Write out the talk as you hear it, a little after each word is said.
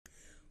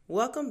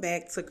Welcome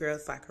back to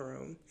Girls Locker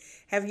Room.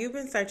 Have you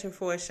been searching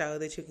for a show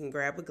that you can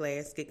grab a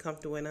glass, get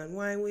comfortable, and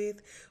unwind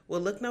with? Well,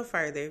 look no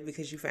further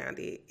because you found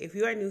it. If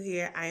you are new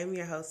here, I am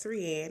your host,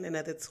 Rianne,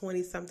 another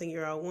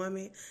 20-something-year-old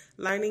woman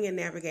learning and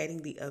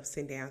navigating the ups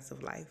and downs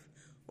of life.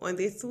 On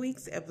this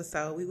week's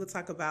episode, we will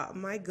talk about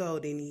my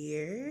golden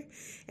year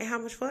and how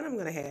much fun I'm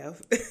going to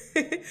have.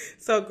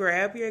 So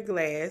grab your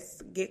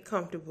glass, get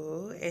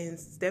comfortable, and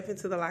step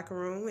into the locker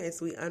room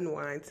as we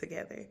unwind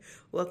together.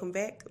 Welcome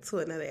back to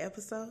another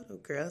episode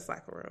of Girls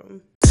Locker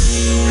Room.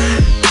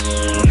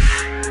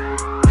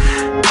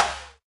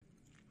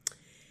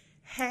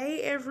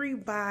 Hey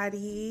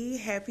everybody,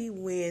 happy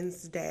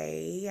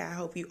Wednesday. I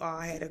hope you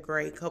all had a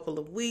great couple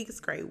of weeks,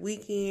 great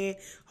weekend.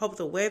 Hope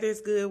the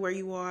weather's good where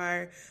you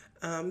are.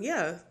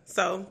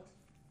 So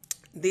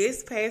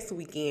this past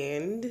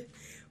weekend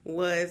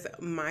was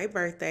my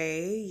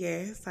birthday.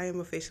 Yes, I am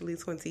officially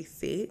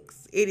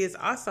 26. It is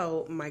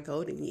also my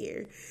golden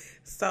year.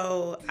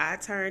 So I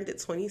turned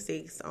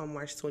 26 on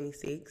March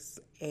 26th,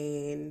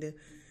 and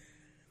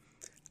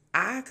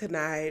I could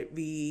not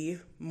be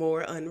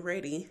more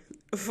unready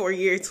for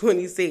year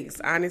 26.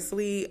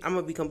 Honestly, I'm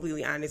going to be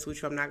completely honest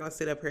with you. I'm not going to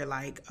sit up here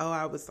like,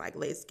 I was like,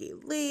 let's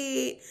get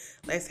lit.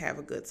 Let's have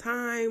a good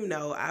time.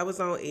 No, I was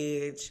on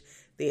edge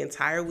the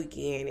entire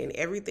weekend and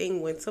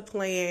everything went to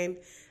plan.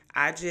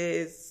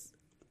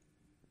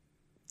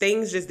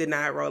 Things just did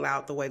not roll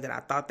out the way that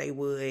I thought they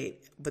would,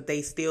 but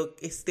it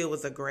still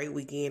was a great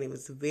weekend. It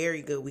was a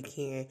very good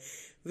weekend,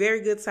 very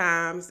good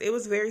times. It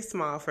was very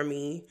small for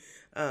me.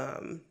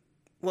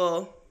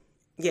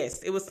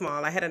 Yes, it was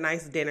small. I had a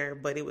nice dinner,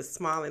 but it was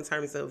small in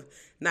terms of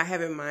not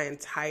having my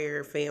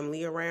entire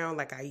family around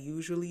like I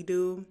usually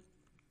do.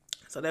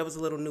 So that was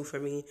a little new for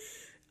me.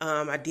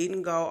 I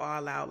didn't go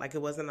all out. Like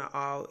it wasn't an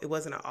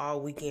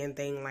all weekend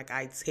thing like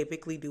I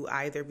typically do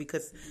either,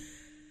 because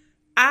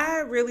I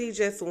really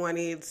just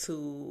wanted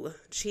to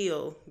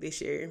chill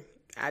this year.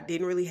 I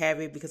didn't really have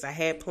it because I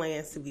had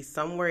plans to be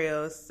somewhere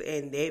else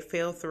and that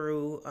fell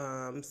through.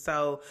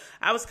 So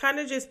I was kind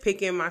of just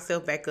picking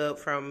myself back up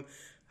from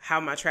how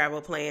my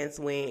travel plans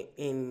went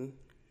and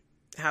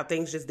how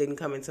things just didn't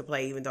come into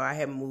play, even though I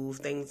had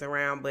moved things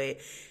around, but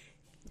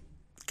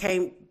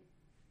can't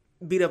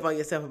beat up on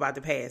yourself about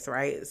the past,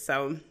 right?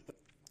 So,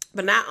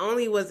 but not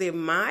only was it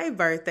my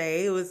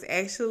birthday, it was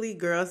actually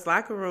Girls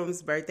Locker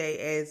Room's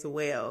birthday as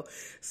well.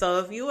 So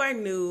if you are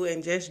new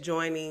and just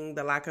joining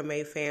the Locker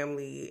Mate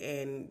family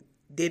and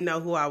didn't know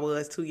who I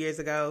was 2 years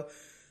ago,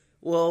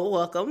 well,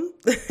 welcome.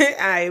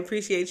 I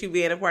appreciate you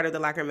being a part of the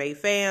Locker Mate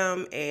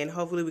fam, and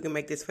hopefully we can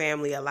make this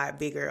family a lot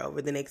bigger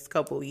over the next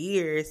couple of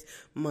years,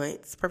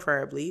 months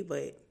preferably,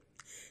 but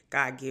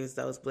God gives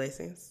those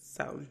blessings.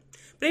 So,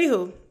 but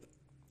anywho,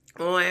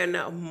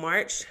 on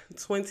March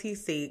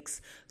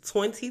 26,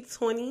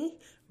 2020,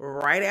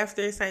 right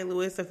after St.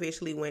 Louis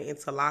officially went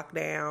into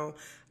lockdown,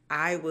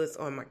 I was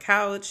on my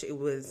couch. It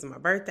was my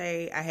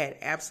birthday. I had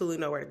absolutely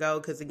nowhere to go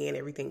because, again,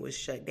 everything was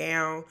shut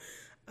down.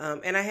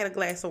 And I had a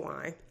glass of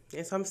wine.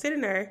 And so I'm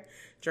sitting there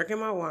drinking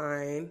my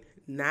wine,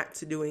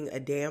 not doing a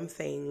damn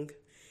thing.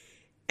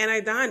 And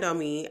it dawned on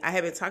me, I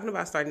had been talking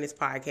about starting this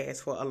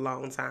podcast for a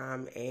long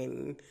time,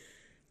 and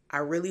I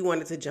really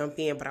wanted to jump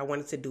in, but I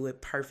wanted to do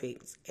it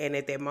perfect. And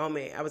at that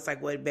moment, I was like,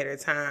 what better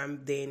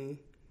time than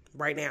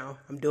right now?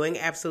 I'm doing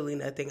absolutely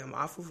nothing. I'm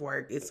off of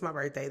work. It's my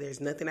birthday. There's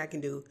nothing I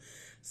can do.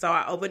 So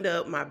I opened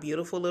up my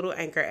beautiful little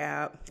Anchor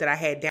app that I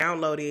had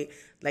downloaded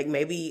like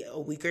maybe a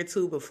week or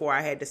two before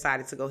I had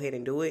decided to go ahead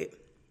and do it.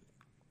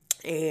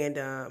 And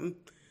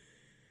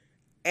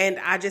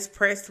I just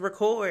pressed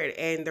record,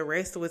 and the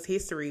rest was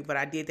history. But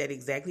I did that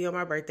exactly on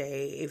my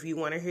birthday. If you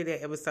want to hear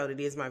that episode, it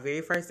is my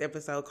very first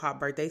episode called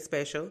Birthday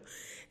Special.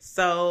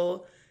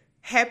 So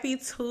happy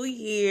 2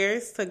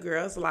 years to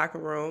Girls Locker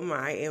Room.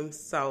 I am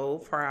so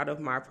proud of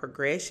my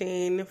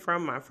progression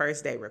from my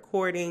first day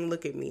recording.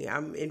 Look at me.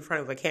 I'm in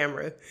front of a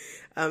camera.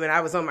 And I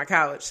was on my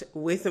couch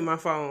with my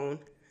phone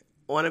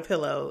on a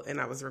pillow,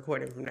 and I was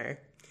recording from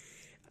there.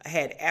 I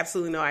had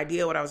absolutely no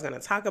idea what I was going to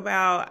talk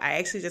about. I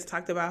actually just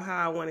talked about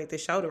how I wanted the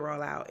show to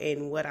roll out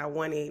and what I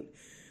wanted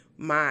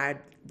my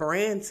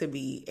brand to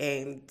be,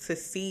 and to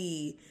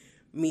see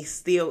me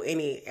still in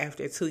it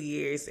after 2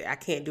 years. I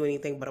can't do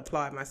anything but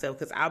applaud myself,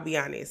 because I'll be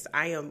honest,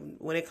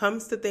 when it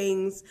comes to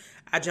things,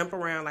 I jump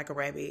around like a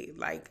rabbit.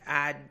 Like,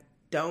 I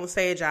don't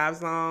stay at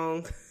jobs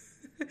long.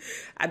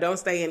 I don't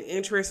stay in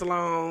interest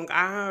long.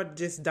 I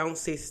just don't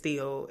sit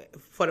still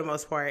for the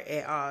most part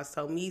at all.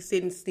 So me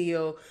sitting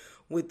still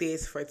with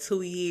this for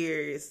 2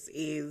 years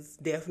is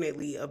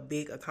definitely a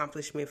big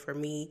accomplishment for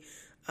me.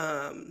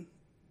 And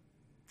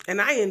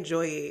I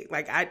enjoy it.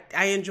 Like,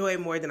 I enjoy it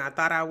more than I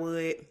thought I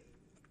would.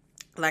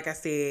 Like I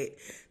said,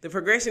 the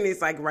progression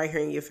is like right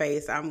here in your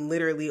face. I'm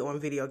literally on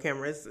video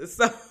cameras.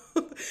 So,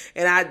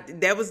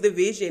 and that was the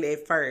vision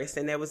at first.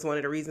 And that was one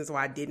of the reasons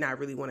why I did not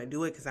really want to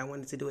do it, because I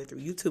wanted to do it through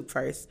YouTube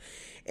first.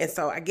 And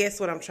so I guess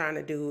what I'm trying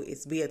to do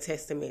is be a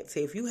testament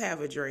to, if you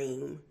have a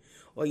dream,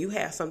 or you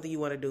have something you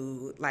want to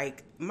do.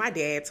 Like, my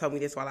dad told me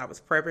this while I was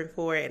prepping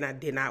for it, and I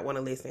did not want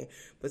to listen.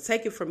 But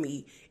take it from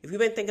me. If you've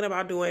been thinking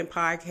about doing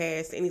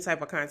podcasts, any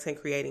type of content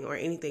creating, or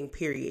anything,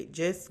 period,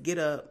 just get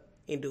up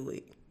and do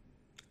it.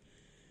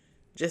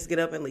 Just get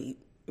up and leave.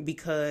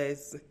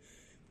 Because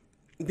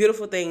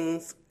beautiful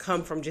things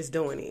come from just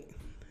doing it.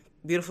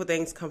 Beautiful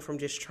things come from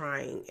just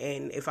trying.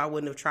 And if I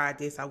wouldn't have tried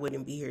this, I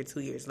wouldn't be here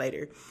 2 years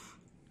later.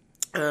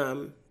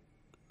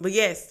 But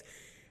yes,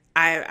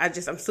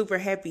 I'm super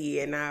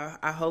happy, and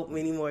I hope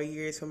many more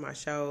years for my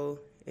show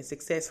and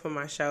success for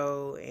my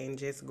show and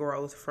just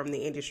growth from the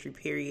industry,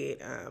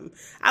 period.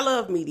 I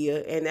love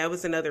media, and that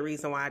was another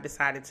reason why I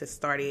decided to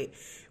start it,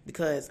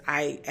 because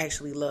I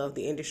actually love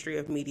the industry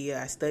of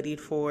media. I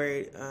studied for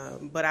it,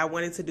 but I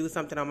wanted to do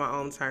something on my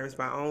own terms,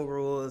 my own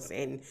rules,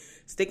 and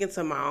sticking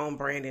to my own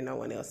brand and no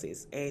one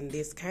else's. And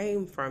this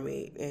came from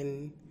it,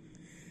 and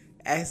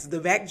as the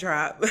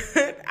backdrop,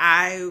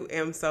 I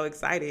am so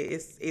excited.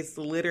 It's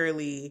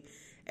literally,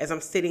 as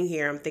I'm sitting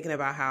here, I'm thinking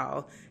about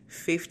how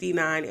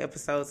 59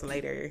 episodes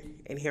later,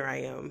 and here I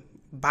am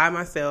by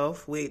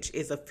myself, which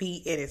is a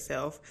feat in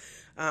itself.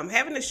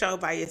 Having a show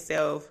by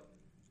yourself,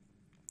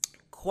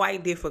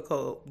 quite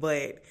difficult,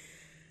 but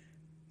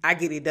I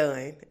get it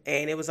done.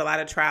 And it was a lot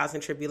of trials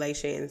and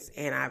tribulations,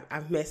 and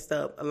I've messed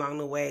up along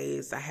the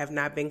ways. I have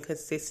not been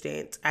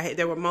consistent.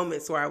 There were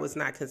moments where I was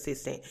not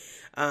consistent,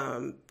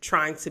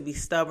 trying to be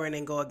stubborn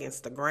and go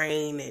against the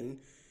grain. And,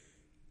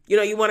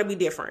 you want to be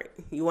different.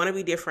 You want to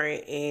be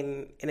different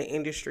in an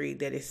industry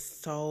that is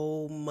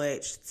so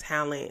much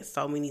talent,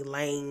 so many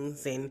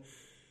lanes, and,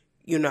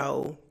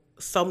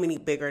 so many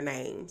bigger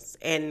names.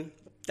 And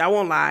I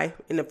won't lie,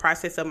 in the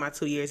process of my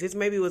 2 years,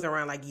 it was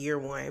around like year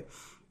one,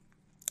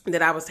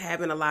 that I was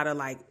having a lot of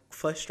like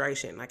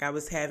frustration. Like, I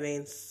was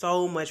having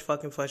so much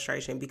fucking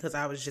frustration, because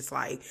I was just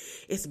like,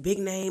 it's big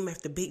name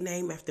after big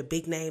name after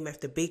big name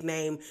after big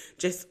name,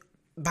 just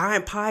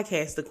buying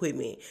podcast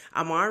equipment.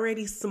 I'm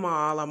already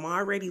small. I'm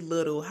already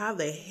little. How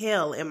the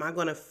hell am I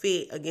going to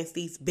fit against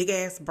these big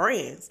ass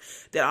brands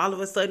that all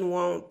of a sudden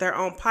want their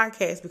own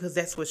podcast because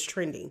that's what's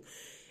trending?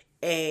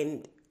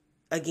 And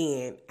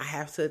again, I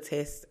have to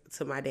attest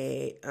to my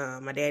dad.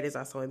 My dad is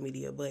also in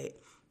media, but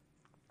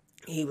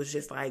he was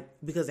just like,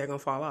 because they're going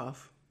to fall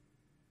off.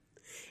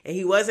 And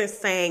he wasn't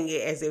saying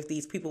it as if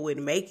these people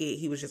wouldn't make it.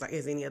 He was just like,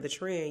 as any other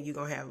trend, you're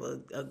going to have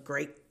a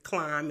great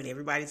climb, and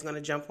everybody's going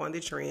to jump on the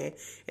trend.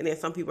 And then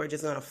some people are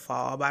just going to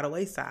fall by the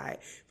wayside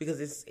because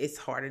it's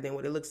harder than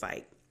what it looks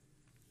like.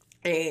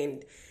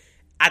 And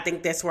I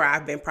think that's where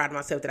I've been proud of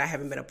myself, that I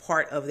haven't been a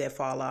part of that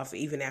fall off,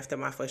 even after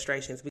my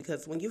frustrations.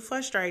 Because when you're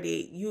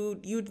frustrated,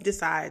 you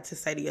decide to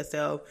say to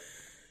yourself,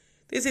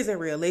 this isn't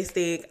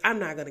realistic. I'm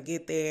not going to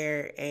get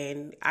there.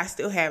 And I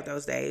still have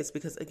those days,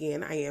 because,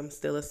 again, I am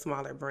still a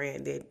smaller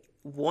brand that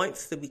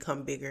wants to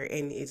become bigger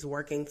and is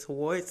working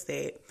towards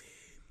that.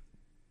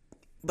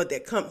 But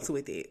that comes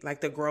with it. Like,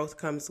 the growth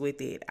comes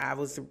with it. I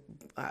was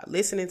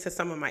listening to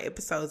some of my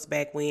episodes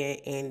back when,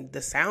 and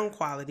the sound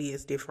quality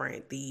is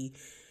different.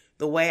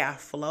 The way I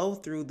flow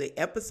through the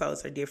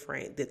episodes are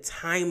different. The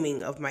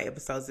timing of my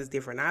episodes is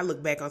different. I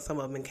look back on some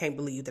of them and can't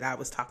believe that I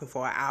was talking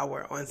for an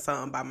hour on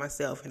some by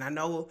myself. And I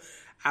know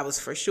I was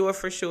for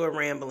sure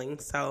rambling.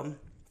 So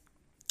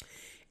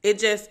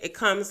it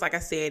comes, like I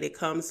said, it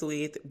comes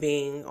with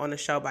being on a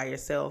show by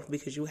yourself,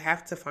 because you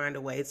have to find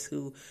a way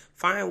to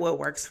find what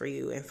works for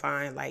you and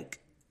find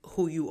like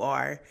who you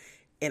are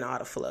in all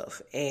the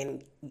fluff.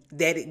 And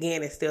that,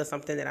 again, is still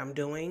something that I'm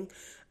doing.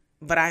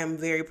 But I am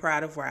very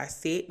proud of where I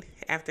sit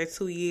after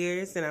 2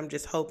 years, and I'm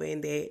just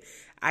hoping that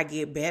I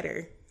get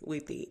better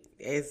with it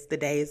as the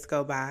days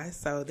go by.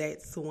 So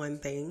that's one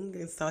thing.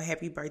 And so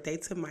happy birthday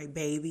to my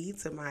baby,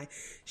 to my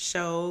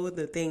show,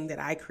 the thing that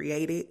I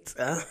created.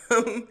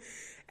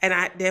 And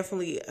I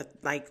definitely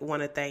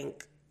want to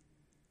thank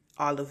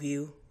all of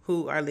you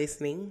who are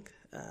listening,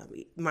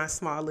 my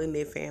small little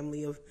knit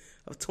family of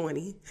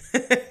 20.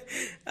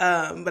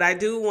 But I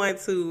do want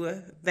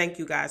to thank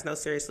you guys, no,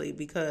 seriously,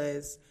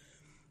 because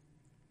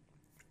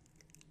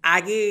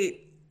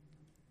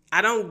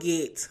I don't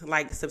get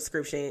like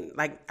subscription,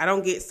 like I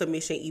don't get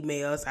submission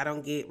emails. I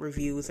don't get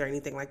reviews or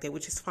anything like that,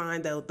 which is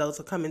fine though. Those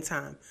will come in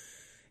time.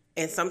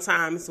 And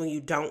sometimes when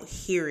you don't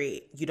hear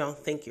it, you don't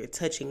think you're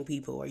touching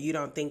people, or you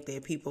don't think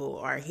that people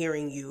are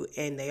hearing you,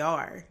 and they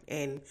are.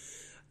 And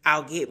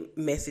I'll get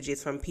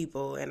messages from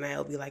people, and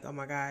they'll be like, oh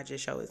my God, your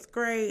show is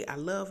great. I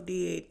loved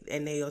it.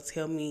 And they'll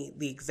tell me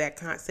the exact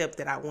concept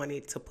that I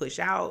wanted to push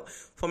out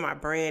for my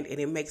brand. And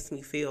it makes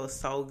me feel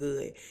so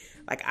good.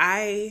 Like,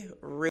 I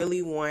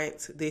really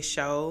want this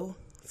show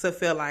to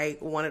feel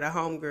like one of the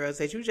homegirls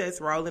that you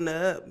just rolling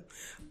up,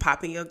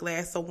 popping your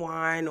glass of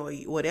wine or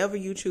whatever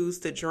you choose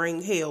to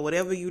drink, hell,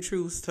 whatever you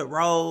choose to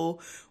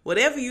roll,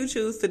 whatever you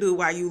choose to do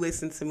while you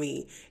listen to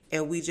me.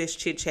 And we just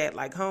chit chat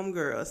like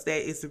homegirls.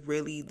 That is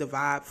really the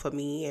vibe for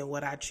me and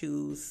what I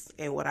choose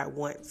and what I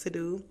want to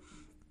do.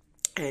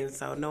 And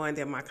so knowing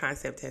that my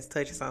concept has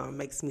touched some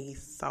makes me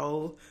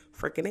so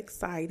freaking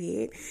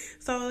excited.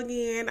 So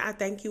again, I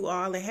thank you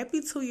all, and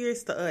happy 2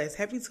 years to us.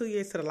 Happy 2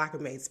 years to the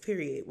Lockamates,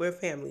 period. We're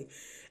family.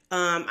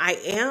 I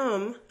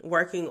am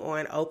working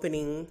on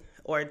opening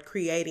or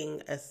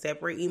creating a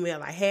separate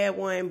email. I had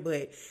one,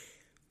 but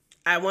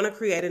I want to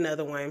create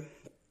another one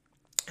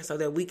so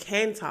that we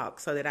can talk,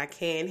 so that I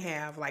can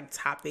have like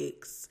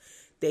topics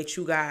that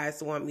you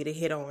guys want me to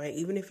hit on,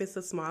 even if it's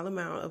a small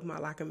amount of my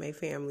Lock and May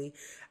family.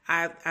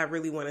 I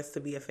really want us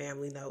to be a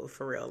family though,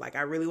 for real. Like,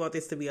 I really want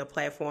this to be a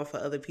platform for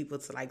other people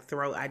to like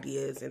throw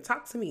ideas and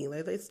talk to me.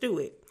 Let's do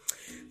it.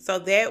 So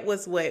that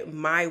was what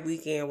my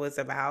weekend was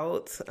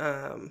about.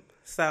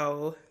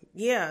 So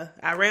yeah,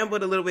 I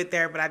rambled a little bit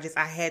there, but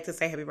I had to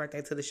say happy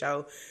birthday to the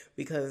show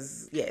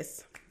because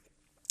yes.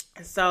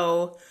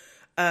 So,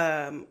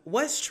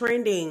 what's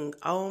trending?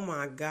 Oh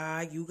my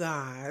God, you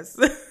guys.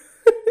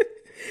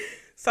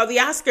 So the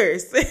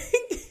Oscars.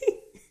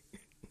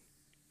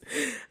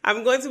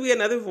 I'm going to be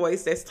another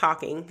voice that's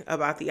talking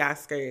about the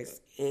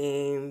Oscars.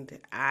 And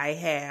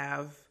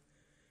I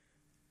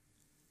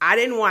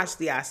didn't watch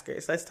the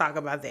Oscars. Let's talk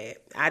about that.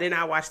 I did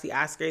not watch the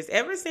Oscars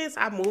ever since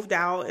I moved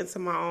out into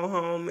my own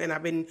home and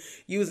I've been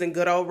using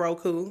good old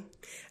Roku.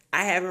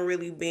 I haven't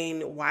really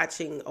been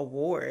watching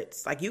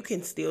awards. Like, you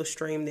can still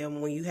stream them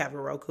when you have a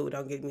Roku.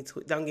 Don't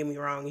get me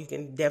wrong. You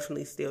can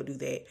definitely still do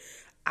that.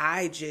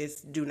 I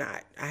just do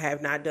not. I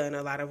have not done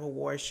a lot of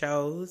award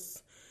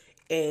shows.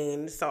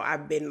 And so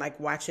I've been like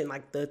watching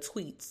like the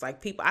tweets.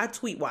 Like, people, I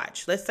tweet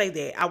watch. Let's say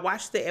that. I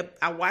watched the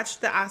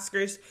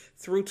Oscars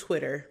through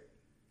Twitter.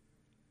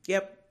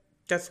 Yep.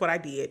 That's what I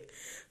did.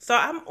 So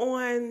I'm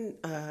on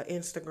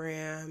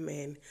Instagram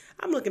and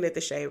I'm looking at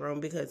the Shade Room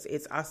because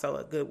it's also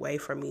a good way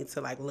for me to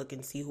like look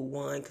and see who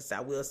won, because I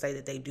will say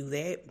that they do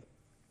that.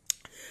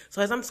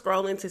 So as I'm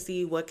scrolling to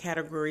see what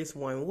categories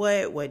won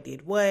what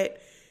did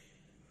what,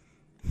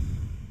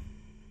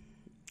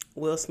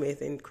 Will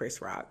Smith and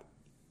Chris Rock.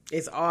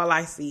 It's all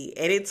I see.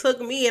 And it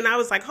took me, and I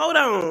was like, hold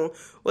on.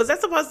 Was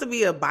that supposed to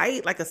be a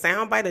bite, like a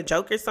sound bite, a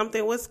joke or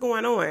something? What's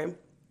going on?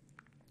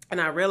 And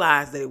I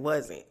realized that it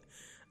wasn't.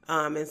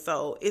 And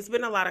so it's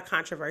been a lot of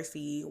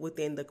controversy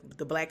within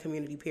the Black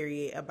community,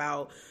 period,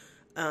 about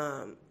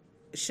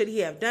should he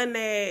have done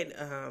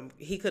that?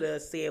 He could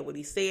have said what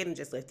he said and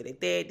just left it at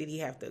that. Did he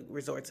have to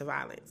resort to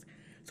violence?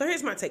 So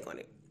here's my take on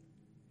it.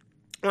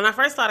 When I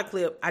first saw the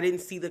clip, I didn't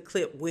see the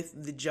clip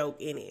with the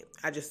joke in it.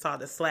 I just saw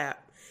the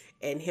slap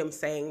and him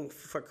saying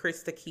for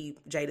Chris to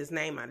keep Jada's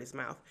name out of his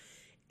mouth.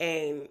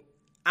 And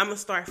I'm going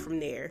to start from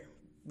there,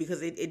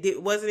 because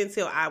it wasn't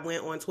until I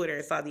went on Twitter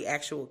and saw the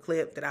actual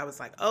clip that I was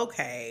like,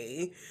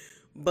 okay.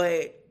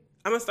 But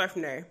I'm going to start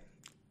from there.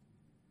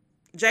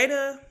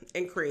 Jada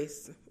and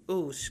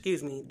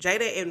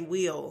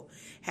Will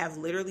have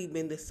literally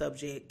been the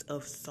subject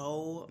of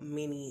so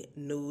many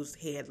news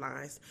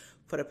headlines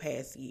for the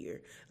past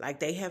year. Like,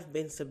 they have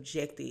been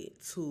subjected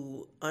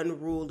to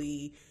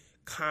unruly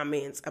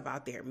comments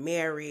about their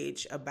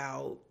marriage,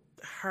 about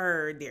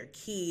her, their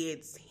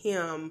kids,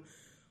 him,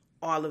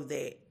 all of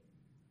that.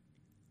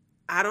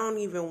 I don't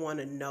even want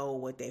to know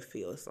what that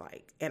feels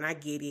like. And I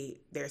get it.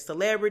 They're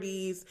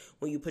celebrities.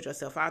 When you put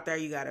yourself out there,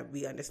 you got to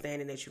be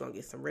understanding that you're going to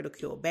get some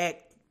ridicule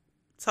back.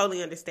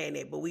 Totally understand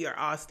that, but we are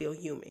all still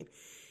human.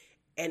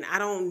 And I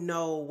don't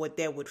know what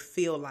that would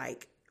feel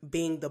like,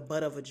 being the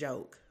butt of a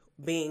joke,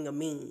 being a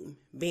meme,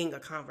 being a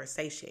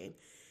conversation,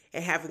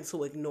 and having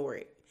to ignore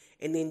it.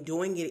 And then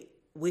doing it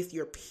with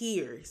your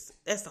peers.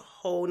 That's a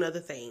whole nother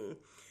thing.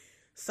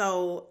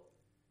 So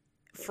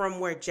from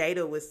where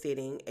Jada was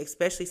sitting,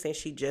 especially since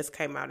she just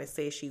came out and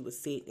said she was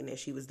sick and that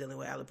she was dealing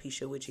with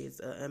alopecia, which is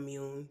an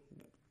immune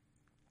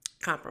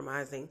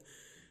compromising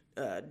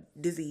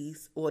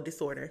disease or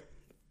disorder,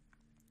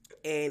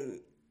 and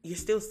you're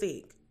still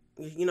sick.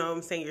 You know what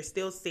I'm saying? You're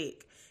still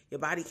sick. Your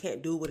body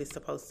can't do what it's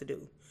supposed to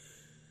do.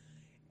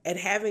 And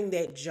having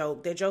that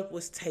joke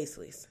was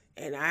tasteless.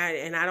 And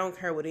I don't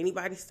care what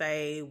anybody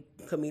say.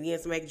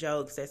 Comedians make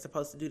jokes. They're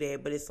supposed to do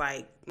that. But it's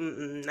like,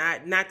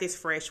 not this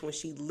fresh when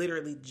she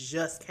literally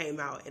just came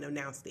out and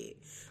announced it.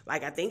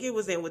 Like, I think it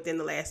was within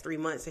the last 3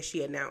 months that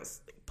she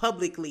announced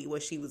publicly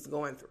what she was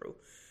going through.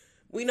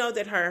 We know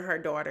that her and her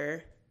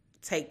daughter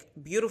take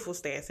beautiful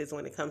stances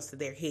when it comes to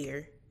their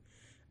hair.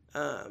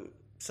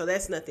 So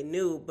that's nothing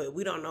new. But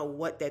we don't know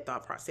what that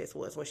thought process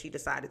was when she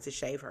decided to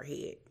shave her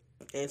head.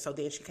 And so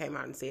then she came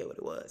out and said what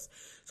it was.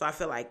 So I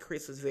feel like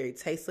Chris was very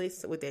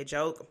tasteless with that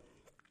joke.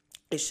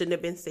 It shouldn't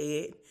have been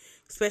said,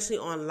 especially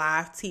on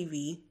live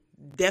TV.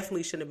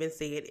 Definitely shouldn't have been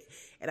said.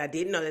 And I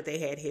didn't know that they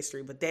had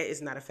history, but that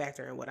is not a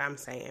factor in what I'm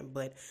saying.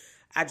 But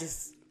I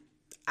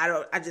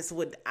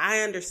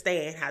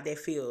understand how that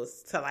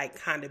feels to like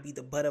kind of be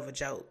the butt of a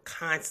joke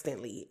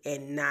constantly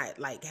and not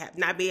like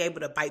not be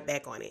able to bite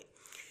back on it.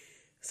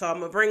 So I'm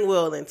gonna bring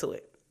Will into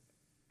it,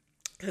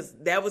 because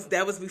that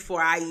was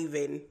before I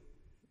even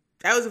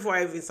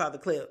saw the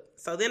clip.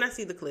 So then I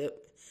see the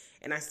clip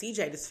and I see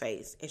Jada's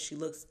face, and she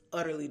looks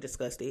utterly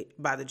disgusted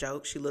by the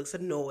joke. She looks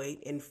annoyed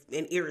and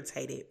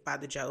irritated by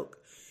the joke.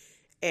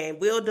 And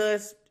Will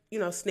does,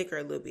 snicker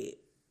a little bit.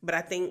 But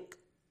I think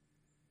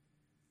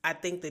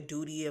the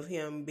duty of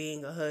him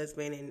being a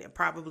husband and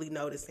probably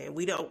noticing,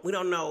 we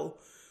don't know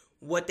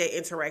what that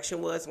interaction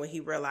was when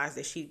he realized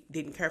that she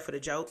didn't care for the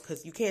joke,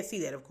 because you can't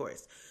see that, of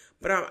course.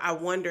 But I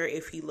wonder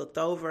if he looked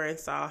over and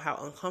saw how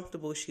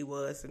uncomfortable she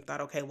was and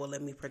thought, okay, well,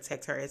 let me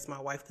protect her as my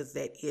wife because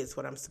that is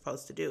what I'm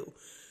supposed to do.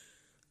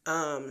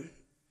 I'm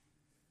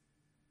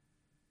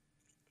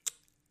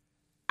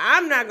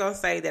not going to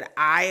say that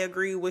I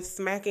agree with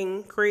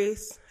smacking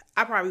Chris.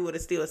 I probably would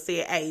have still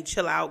said, hey,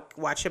 chill out,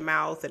 watch your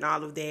mouth and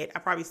all of that. I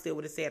probably still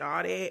would have said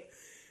all that.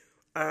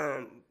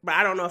 But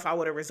I don't know if I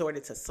would have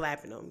resorted to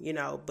slapping him,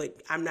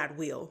 but I'm not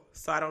Will.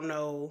 So I don't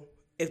know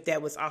if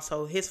that was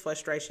also his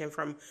frustration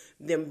from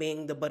them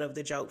being the butt of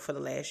the joke for the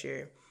last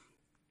year.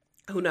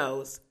 Who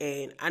knows?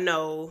 And I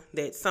know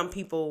that some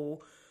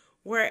people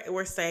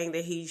were saying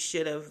that he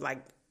should have,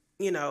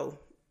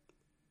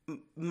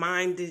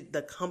 minded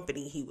the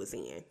company he was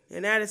in.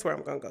 And that is where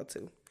I'm going to go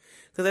to.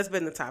 Because that's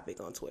been the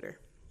topic on Twitter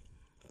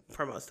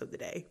for most of the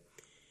day.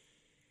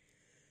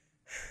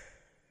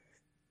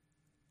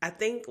 I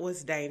think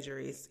what's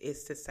dangerous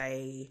is to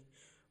say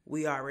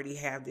we already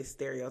have this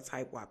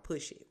stereotype, why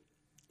push it?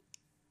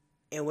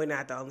 And we're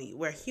not the only,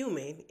 we're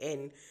human.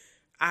 And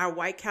our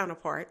white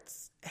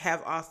counterparts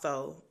have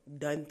also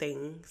done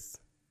things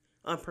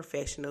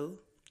unprofessional.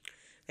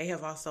 They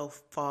have also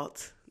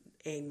fought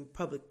in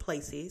public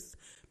places,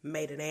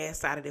 made an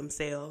ass out of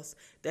themselves.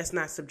 That's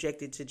not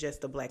subjected to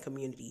just the black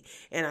community.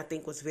 And I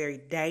think what's very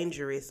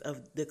dangerous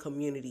of the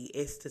community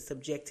is to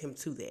subject him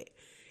to that.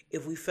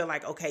 If we feel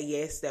like, okay,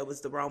 yes, that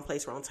was the wrong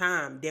place, wrong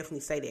time,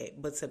 definitely say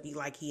that. But to be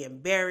like, he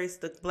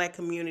embarrassed the black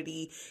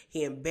community,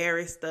 he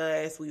embarrassed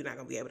us, we're not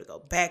going to be able to go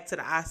back to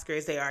the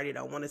Oscars. They already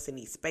don't want us in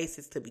these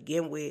spaces to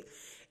begin with.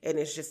 And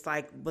it's just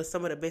like, but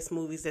some of the best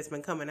movies that's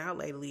been coming out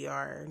lately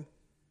are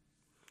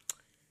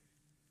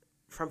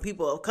from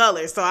people of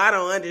color. So I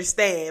don't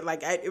understand.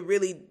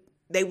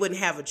 They wouldn't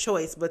have a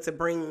choice but to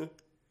bring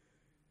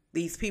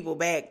these people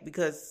back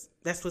because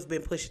that's what's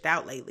been pushed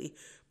out lately.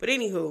 But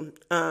anywho,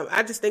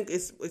 I just think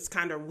it's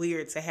kind of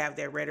weird to have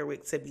that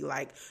rhetoric to be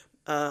like,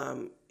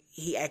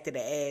 he acted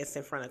an ass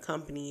in front of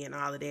company and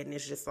all of that. And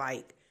it's just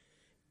like,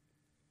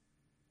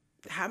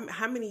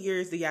 how many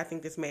years do y'all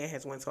think this man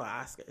has went to an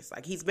Oscars?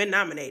 Like, he's been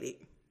nominated.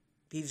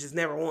 He's just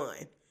never won.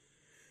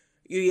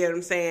 You get what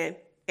I'm saying?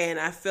 And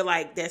I feel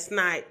like that's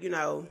not,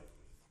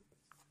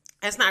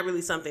 that's not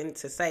really something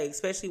to say,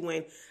 especially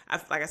when,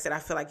 like I said, I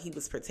feel like he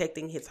was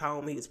protecting his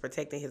home. He was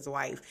protecting his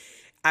wife.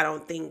 I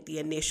don't think the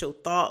initial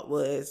thought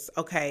was,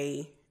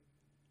 okay,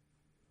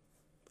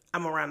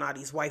 I'm around all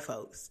these white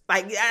folks.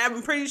 Like,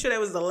 I'm pretty sure that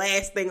was the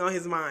last thing on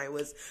his mind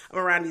was, I'm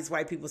around these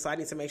white people, so I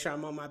need to make sure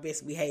I'm on my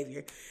best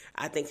behavior.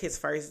 I think his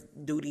first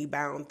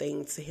duty-bound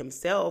thing to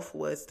himself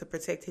was to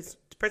protect his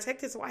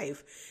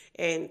wife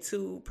and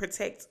to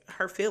protect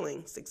her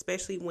feelings,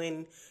 especially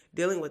when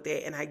dealing with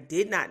that. And I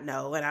did not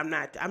know, and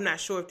I'm not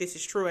sure if this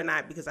is true or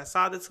not, because I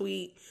saw the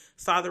tweet,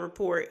 saw the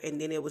report, and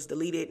then it was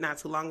deleted not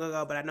too long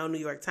ago. But I know New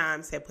York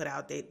Times had put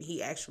out that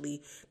he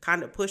actually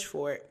kind of pushed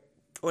for it.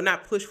 Or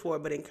not push for it,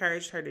 but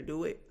encouraged her to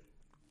do it.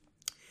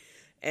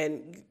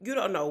 And you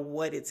don't know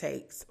what it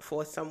takes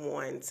for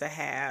someone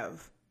to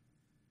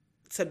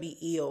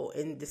be ill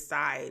and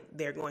decide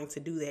they're going to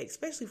do that,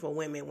 especially for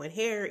women, when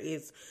hair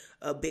is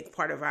a big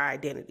part of our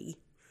identity.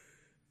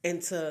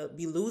 And to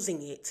be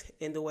losing it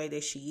in the way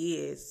that she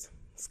is,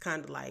 it's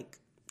kind of like,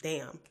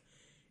 damn.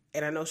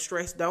 And I know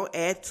stress don't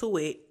add to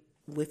it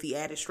with the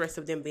added stress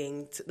of them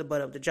being the butt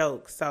of the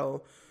joke.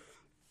 So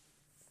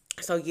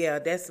yeah,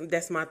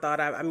 that's my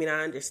thought. I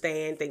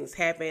understand things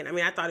happen.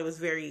 I thought it was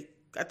very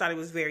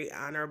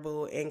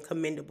honorable and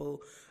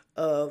commendable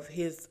of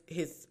his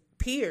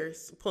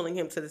peers pulling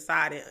him to the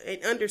side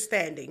and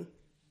understanding.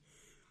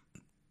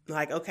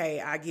 Like,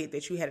 okay, I get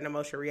that you had an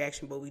emotional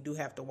reaction, but we do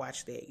have to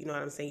watch that. You know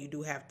what I'm saying? You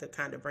do have to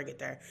kind of bring it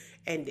there.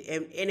 And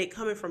it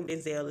coming from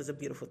Denzel is a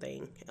beautiful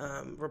thing.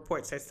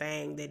 Reports are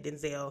saying that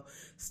Denzel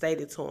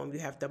stated to him, you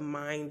have to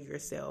mind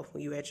yourself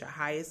when you're at your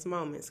highest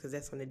moments, because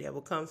that's when the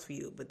devil comes for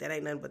you. But that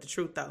ain't nothing but the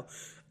truth, though.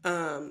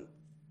 That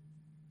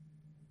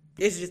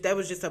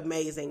was just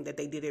amazing that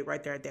they did it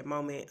right there at that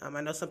moment.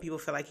 I know some people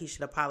feel like he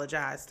should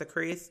apologize to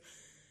Chris.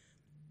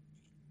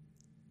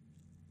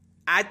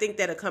 I think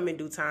that'll come in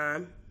due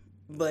time.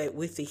 But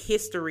with the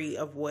history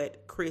of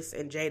what Chris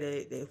and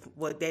Jada,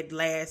 what that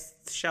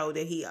last show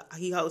that he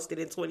hosted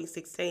in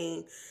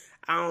 2016,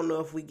 I don't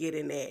know if we get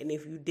in that. And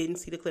if you didn't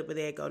see the clip of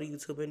that, go to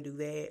YouTube and do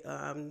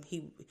that.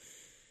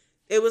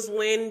 It was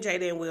when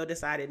Jada and Will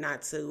decided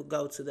not to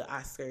go to the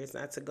Oscars,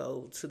 not to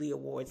go to the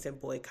awards and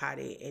boycott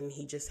it. And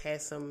he just had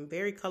some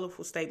very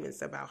colorful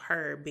statements about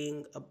her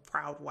being a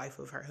proud wife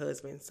of her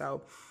husband.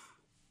 So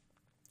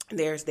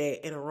there's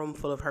that in a room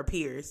full of her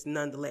peers,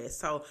 nonetheless.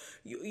 So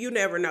you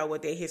never know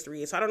what their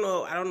history is. So I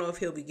don't know if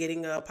he'll be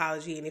getting an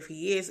apology, and if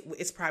he is,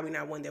 it's probably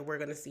not one that we're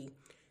gonna see.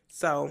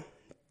 So,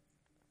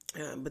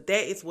 but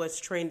that is what's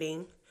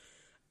trending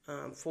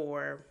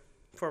for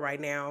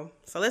right now.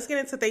 So let's get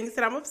into things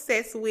that I'm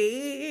obsessed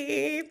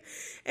with.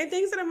 And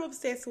things that I'm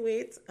obsessed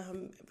with,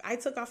 I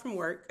took off from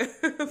work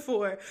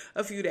for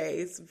a few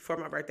days for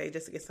my birthday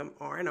just to get some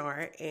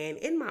R&R. And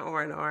in my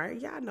R&R,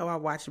 y'all know I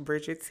watched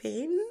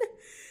Bridgerton.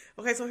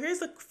 Okay, so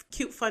here's a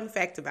cute fun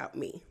fact about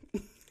me.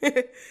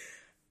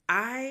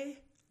 I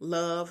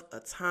Love a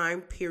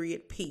time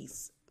period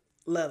piece.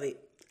 Love it.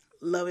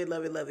 Love it,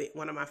 love it, love it.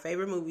 One of my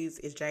favorite movies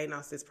is Jane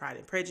Austen's Pride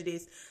and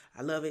Prejudice.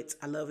 I love it.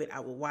 I love it. I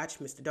will watch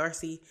Mr.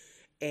 Darcy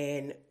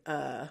and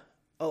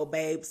old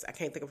babes. I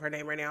can't think of her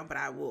name right now, but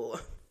I will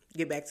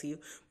get back to you.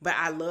 But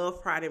I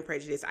love Pride and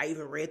Prejudice. I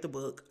even read the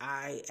book.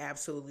 I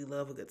absolutely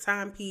love a good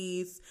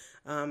timepiece.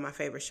 My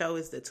favorite show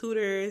is The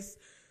Tudors.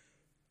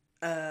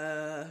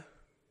 What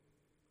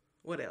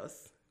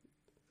else?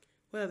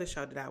 What other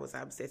show did I was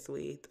obsessed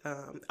with?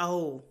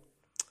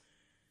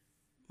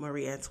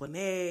 Marie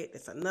Antoinette.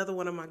 It's another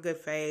one of my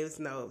good faves.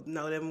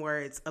 Know them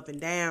words up and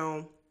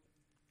down.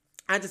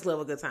 I just love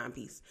a good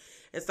timepiece.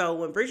 And so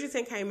when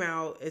Bridgerton came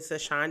out, it's a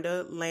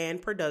Shonda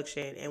Land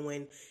production. And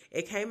when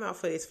it came out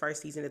for its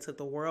first season, it took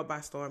the world by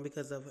storm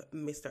because of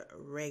Mr.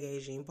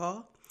 Regé-Jean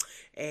Paul.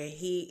 And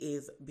he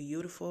is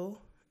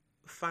beautiful,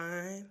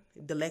 fine,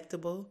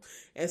 delectable.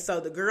 And so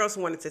the girls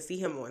wanted to see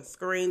him on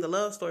screen. The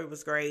love story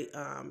was great.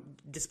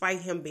 Despite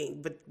him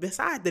being, but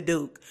beside the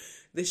Duke,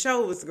 the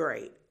show was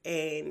great.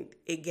 And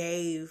it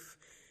gave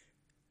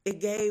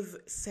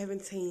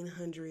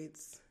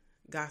 1700s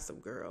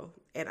Gossip Girl,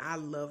 and I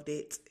loved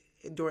it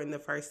during the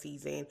first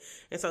season.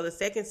 And so the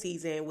second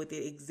season, with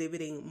it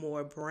exhibiting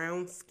more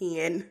brown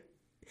skin,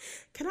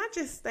 can I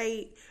just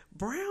say,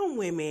 brown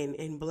women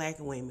and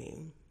black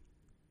women,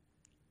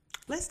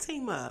 let's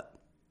team up.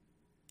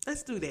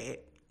 Let's do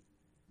that.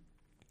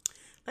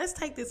 Let's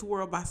take this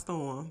world by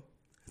storm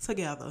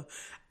together.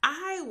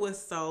 I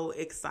was so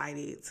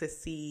excited to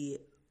see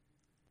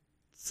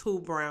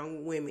two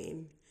brown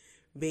women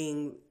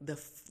being the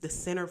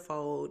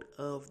centerfold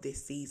of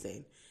this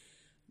season.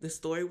 The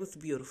story was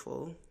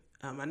beautiful.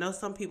 I know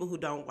some people who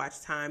don't watch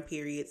time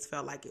periods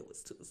felt like it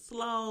was too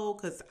slow,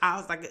 because I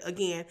was like,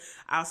 again,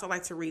 I also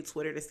like to read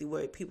Twitter to see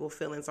what people's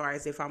feelings are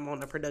as if I'm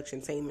on the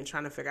production team and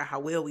trying to figure out how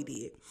well we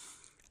did.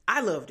 I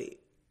loved it.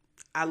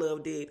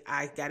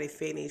 I got it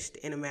finished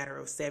in a matter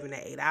of 7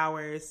 to 8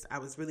 hours. I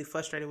was really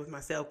frustrated with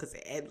myself because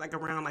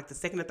around the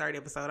second or third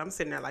episode, I'm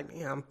sitting there like,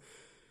 damn,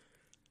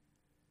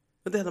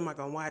 what the hell am I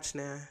going to watch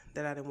now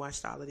that I done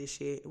watched all of this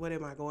shit? What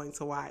am I going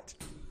to watch?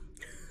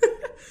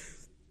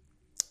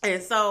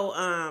 And so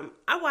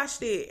I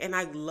watched it and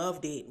I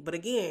loved it. But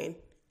again,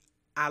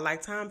 I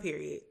like time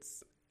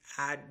periods.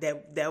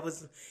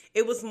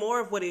 It was more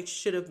of what it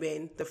should have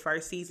been the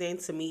first season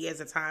to me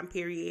as a time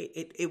period.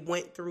 It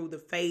went through the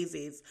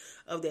phases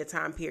of that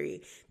time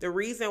period. The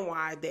reason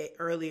why that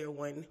earlier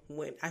one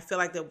went, I feel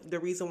like the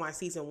reason why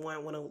season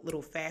 1 went a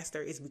little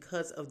faster is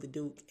because of the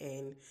Duke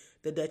and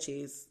the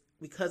Duchess,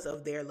 because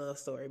of their love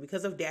story,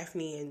 because of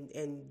Daphne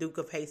and Duke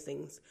of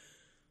Hastings'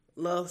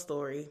 love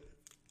story.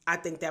 I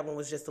think that one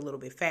was just a little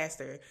bit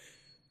faster.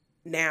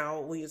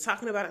 Now, when you're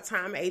talking about a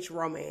time-age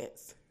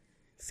romance,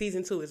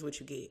 season 2 is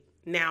what you get.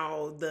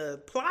 Now,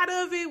 the plot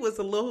of it was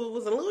a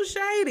little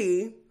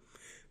shady.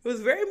 It was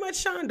very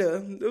much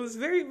Shonda. It was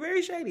very,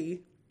 very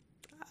shady.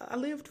 I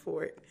lived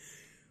for it.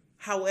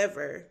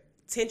 However,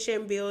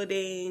 tension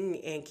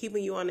building and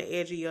keeping you on the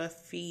edge of your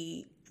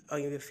feet,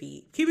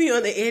 keeping you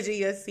on the edge of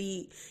your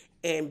seat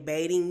and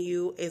baiting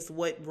you is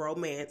what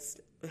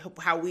romance,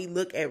 how we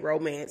look at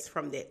romance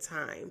from that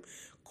time.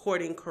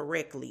 Courting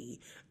correctly,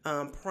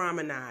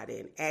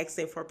 promenading,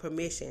 asking for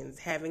permissions,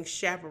 having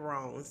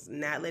chaperones,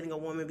 not letting a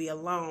woman be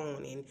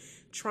alone, and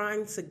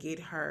trying to get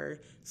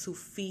her to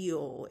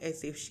feel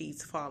as if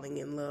she's falling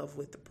in love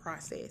with the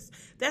process.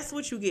 That's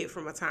what you get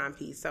from a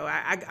timepiece. So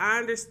I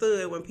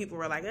understood when people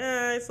were like,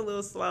 it's a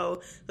little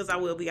slow, because I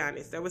will be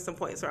honest, there were some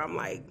points where I'm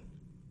like,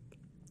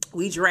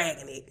 we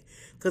dragging it.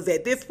 Because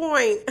at this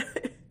point,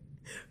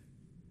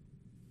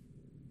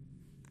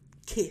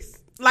 kiss.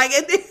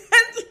 At this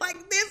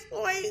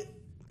point,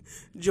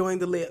 join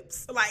the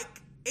lips.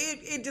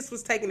 It just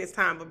was taking its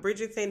time. But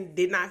Bridgerton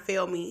did not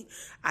fail me.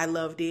 I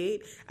loved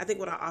it. I think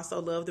what I also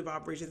loved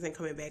about Bridgerton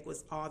coming back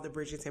was all the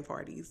Bridgerton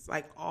parties.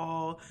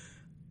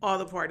 All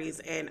the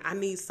parties. And I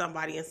need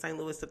somebody in St.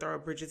 Louis to throw a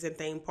Bridgerton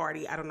themed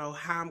party. I don't know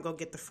how I'm going to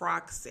get the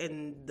frocks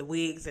and the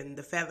wigs and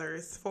the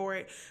feathers for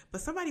it, but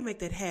somebody make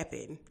that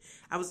happen.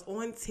 I was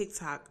on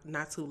TikTok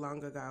not too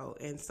long ago,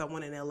 and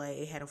someone in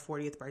LA had a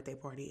 40th birthday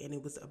party, and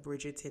it was a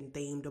Bridgerton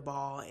themed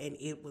ball, and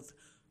it was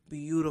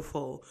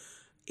beautiful.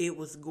 It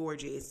was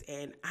gorgeous,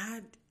 and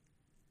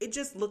it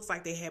just looks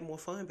like they had more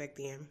fun back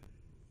then.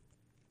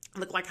 It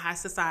looked like high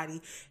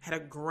society, had a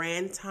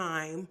grand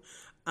time.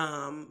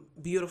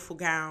 Beautiful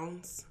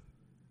gowns,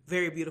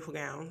 very beautiful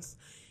gowns,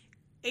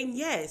 and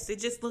yes, it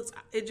just looked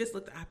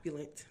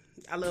opulent.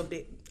 I loved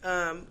it.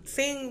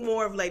 Seeing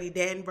more of Lady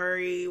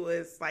Danbury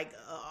was like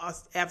an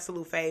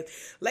absolute fave.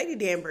 Lady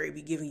Danbury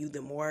be giving you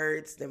them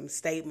words, them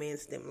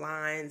statements, them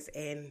lines,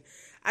 and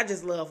I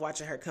just love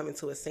watching her come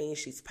into a scene.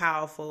 She's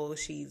powerful.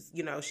 She's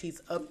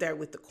up there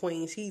with the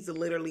queen. She's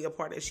literally a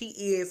part of. She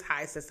is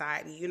high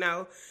society,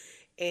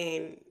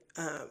 and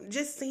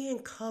just seeing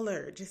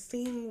color, just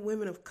seeing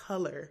women of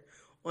color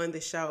on the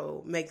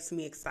show makes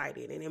me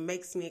excited. And it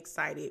makes me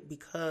excited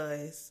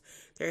because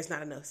there's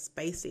not enough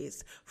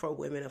spaces for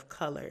women of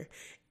color.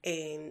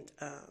 And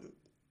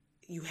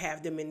you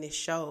have them in this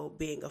show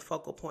being a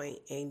focal point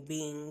and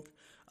being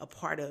a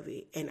part of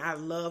it. And I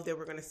love that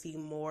we're going to see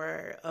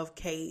more of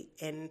Kate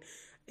and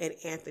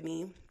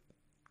Anthony.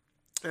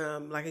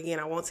 Like, again,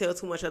 I won't tell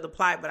too much of the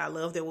plot, but I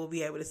love that we'll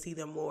be able to see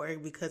them more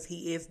because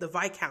he is the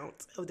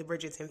Viscount of the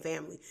Bridgerton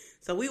family.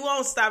 So we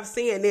won't stop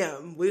seeing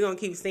them. We're going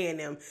to keep seeing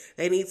them.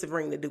 They need to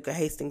bring the Duke of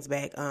Hastings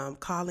back.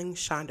 Calling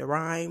Shonda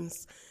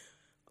Rhimes.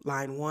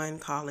 Line 1,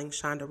 calling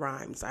Shonda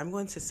Rhimes. I'm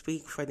going to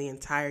speak for the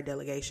entire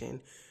delegation.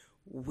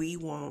 We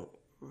want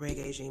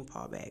Regé Jean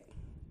Paul back.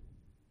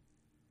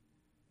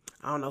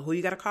 I don't know who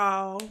you got to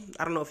call.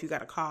 I don't know if you got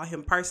to call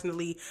him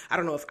personally. I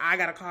don't know if I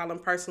got to call him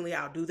personally.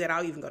 I'll do that.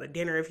 I'll even go to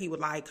dinner if he would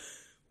like.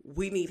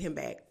 We need him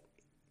back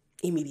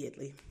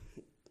immediately.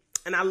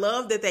 And I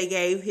love that they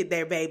gave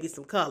their baby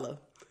some color.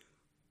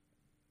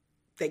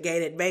 They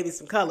gave that baby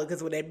some color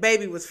because when that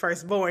baby was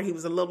first born, he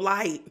was a little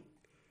light.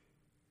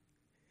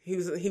 He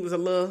was a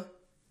little,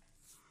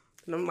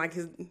 and I'm like,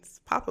 his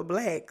papa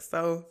black,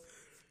 so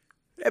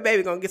that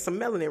baby gonna get some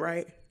melanin,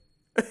 right?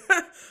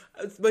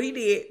 But he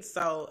did,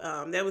 so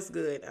that was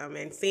good.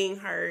 And seeing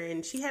her,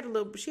 and she had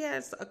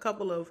a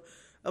couple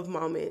of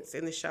moments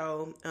in the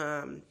show.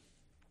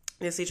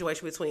 The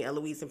situation between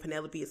Eloise and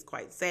Penelope is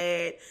quite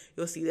sad.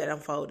 You'll see that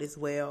unfold as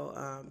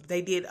well.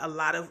 They did a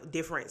lot of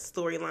different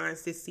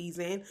storylines this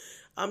season.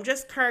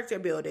 Just character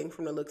building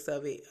from the looks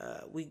of it.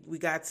 We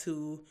got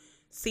to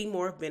see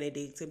more of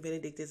Benedict, and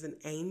Benedict is an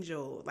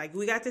angel. Like,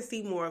 we got to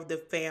see more of the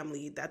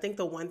family. I think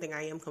the one thing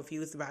I am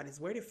confused about is,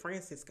 where did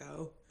Francis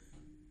go?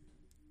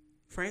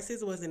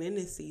 Francis wasn't in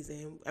this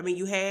season. I mean,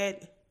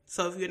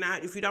 so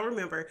if you don't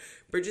remember,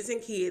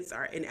 Bridgerton kids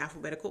are in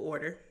alphabetical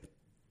order.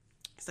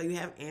 So you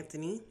have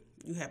Anthony,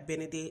 you have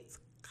Benedict,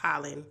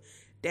 Colin,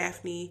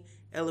 Daphne,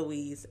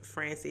 Eloise,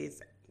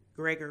 Francis,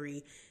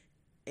 Gregory,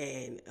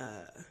 and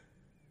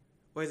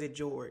or is it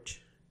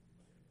George?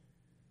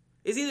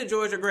 It's either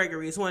George or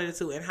Gregory. It's one of the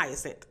two, and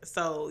Hyacinth.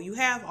 So you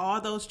have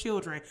all those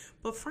children,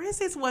 but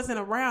Frances wasn't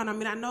around. I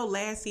mean, I know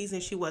last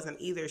season she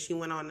wasn't either. She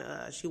went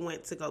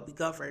to go be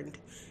governed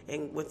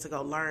and went to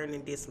go learn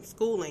and did some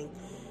schooling.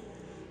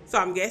 So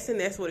I'm guessing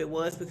that's what it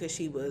was, because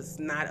she was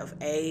not of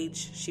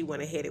age. She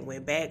went ahead and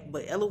went back,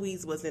 but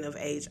Eloise wasn't of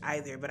age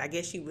either. But I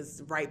guess she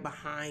was right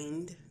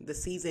behind the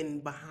season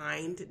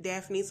behind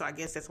Daphne. So I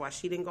guess that's why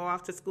she didn't go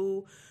off to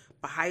school.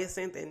 But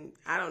Hyacinth, and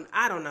I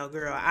don't know,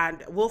 girl.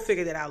 We'll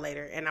figure that out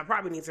later. And I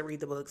probably need to read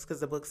the books, because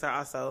the books are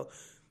also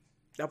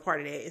a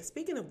part of that. And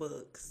speaking of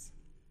books,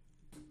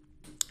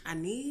 I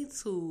need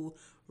to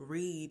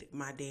read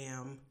my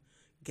damn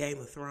Game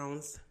of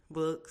Thrones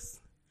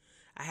books.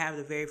 I have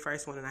the very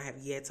first one, and I have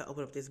yet to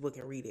open up this book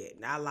and read it.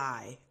 I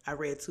lie. I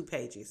read 2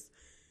 pages.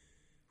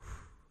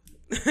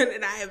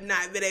 And I have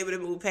not been able to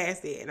move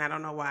past it. And I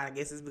don't know why. I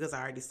guess it's because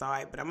I already saw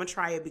it. But I'm going to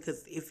try it,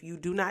 because if you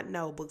do not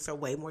know, books are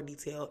way more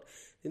detailed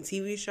than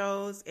TV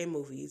shows and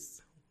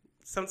movies.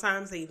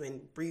 Sometimes they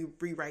even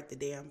rewrite the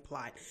damn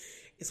plot.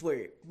 It's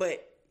weird.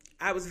 But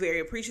I was very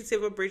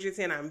appreciative of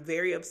Bridgerton. I'm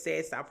very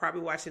obsessed. I'll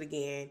probably watch it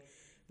again,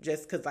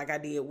 just because like I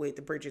did with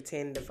the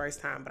Bridgerton the first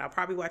time. But I'll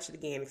probably watch it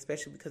again,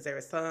 especially because there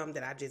are some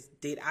that I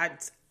just did.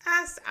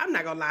 I'm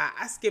not going to lie.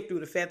 I skipped through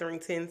the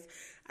Featheringtons.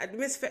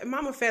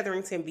 Mama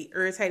Featherington be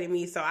irritating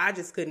me, so I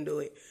just couldn't do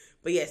it.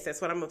 But yes,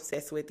 that's what I'm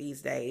obsessed with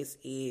these days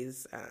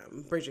is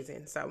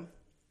Bridgerton. So,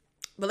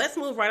 but let's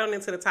move right on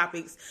into the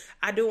topics.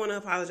 I do want to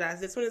apologize.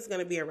 This one is going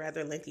to be a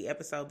rather lengthy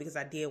episode, because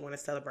I did want to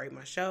celebrate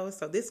my show.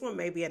 So this one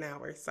may be an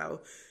hour.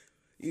 So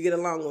you get a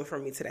long one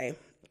from me today.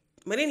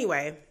 But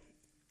anyway,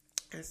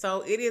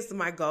 so it is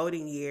my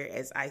golden year,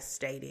 as I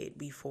stated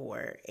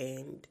before.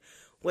 And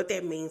what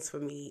that means for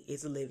me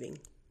is living.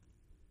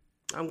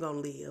 I'm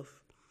going to live.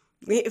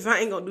 If I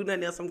ain't going to do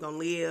nothing else, I'm going to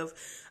live.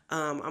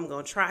 I'm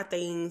going to try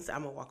things.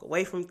 I'm going to walk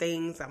away from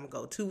things. I'm going to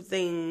go to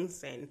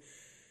things. And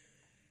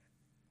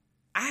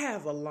I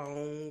have a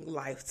long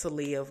life to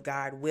live,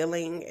 God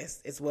willing,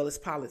 as well as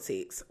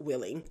politics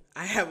willing.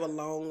 I have a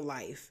long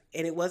life.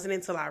 And it wasn't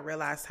until I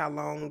realized how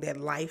long that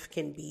life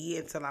can be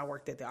until I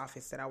worked at the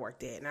office that I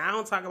worked at. And I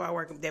don't talk about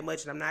work that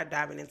much, and I'm not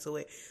diving into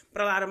it.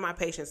 But a lot of my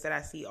patients that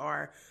I see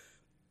are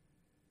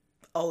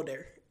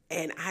older.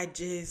 And I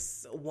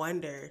just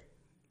wonder,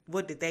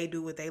 what did they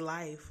do with their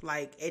life?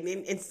 Like,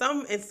 and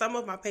some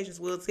of my patients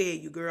will tell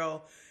you,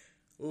 girl,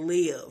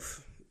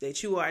 live.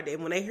 That you are,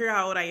 and when they hear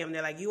how old I am,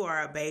 they're like, you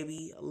are a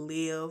baby.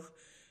 Live,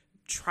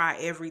 try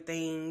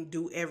everything,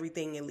 do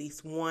everything at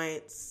least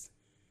once.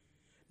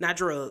 Not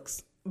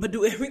drugs, but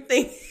do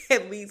everything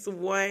at least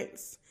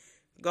once.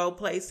 Go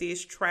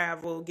places,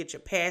 travel, get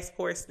your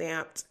passport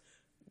stamped,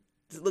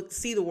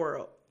 see the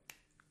world.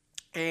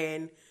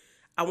 And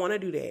I want to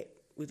do that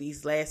with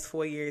these last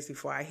 4 years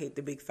before I hit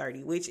the big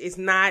 30, which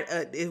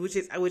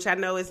I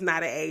know is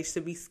not an age to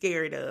be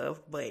scared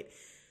of, but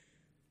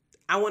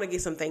I want to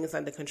get some things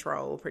under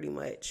control pretty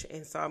much.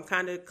 And so I'm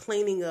kind of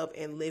cleaning up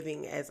and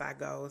living as I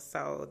go.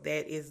 So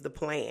that is the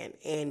plan.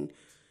 And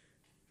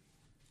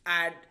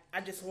I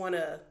just want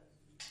to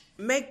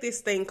make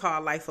this thing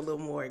called life a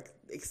little more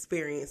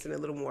experience and a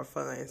little more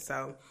fun.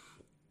 So,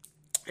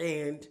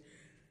 and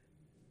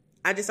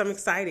I'm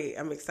excited.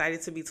 I'm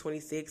excited to be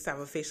 26. I've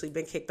officially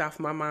been kicked off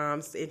my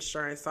mom's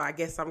insurance, so I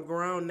guess I'm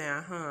grown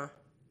now, huh?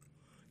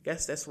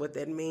 Guess that's what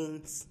that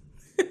means.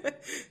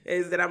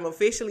 Is that I'm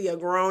officially a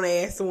grown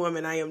ass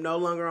woman. I am no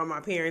longer on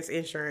my parents'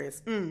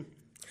 insurance.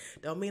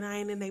 Don't mean I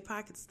ain't in their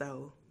pockets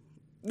though.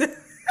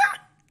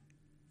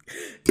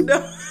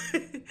 No.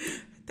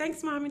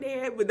 Thanks, mom and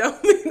dad, but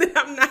don't mean that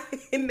I'm not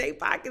in their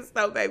pockets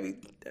though, baby.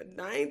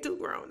 I ain't too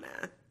grown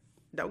now.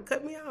 Don't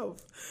cut me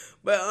off.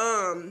 But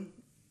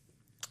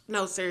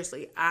no,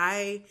 seriously,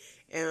 I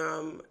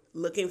am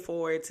looking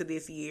forward to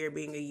this year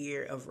being a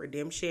year of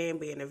redemption,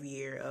 being a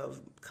year of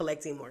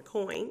collecting more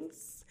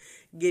coins,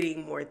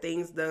 getting more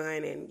things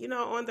done, and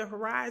on the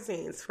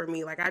horizons for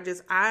me. Like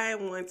I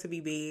want to be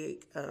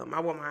big. I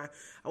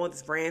want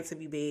this brand to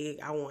be big.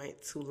 I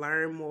want to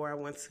learn more. I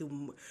want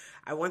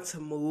to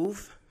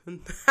move.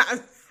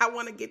 I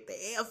want to get the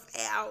F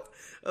out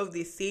of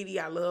this city.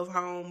 I love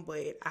home,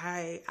 but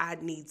I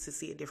need to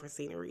see a different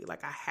scenery.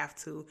 Like I have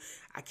to.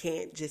 I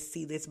can't just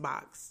see this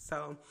box.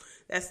 So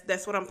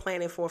that's what I'm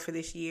planning for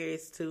this year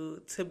is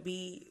to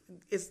be.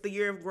 It's the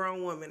year of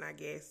grown woman, I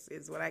guess,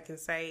 is what I can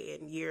say,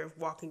 and year of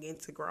walking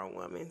into grown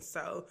woman.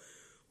 So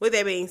with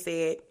that being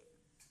said,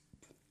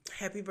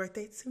 happy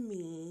birthday to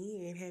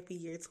me and happy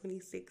year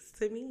 26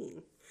 to me.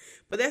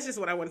 But that's just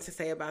what I wanted to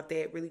say about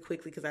that really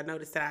quickly because I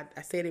noticed that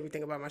I said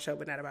everything about my show,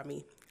 but not about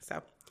me.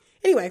 So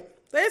anyway,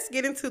 let's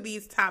get into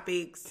these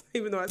topics,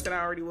 even though I said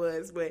I already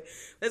was, but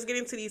let's get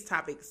into these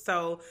topics.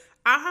 So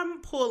I'm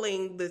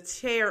pulling the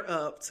chair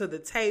up to the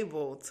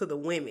table to the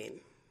women.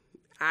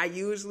 I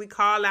usually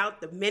call out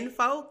the men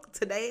folk.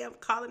 Today I'm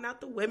calling out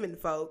the women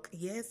folk.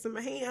 Yes,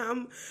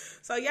 ma'am.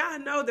 So y'all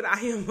know that I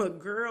am a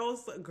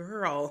girl's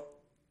girl.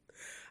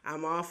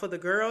 I'm all for the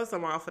girls.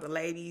 I'm all for the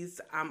ladies.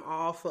 I'm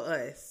all for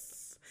us.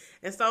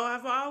 And so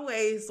I've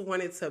always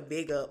wanted to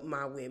big up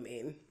my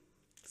women,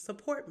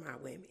 support my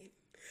women,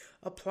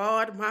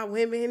 applaud my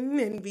women,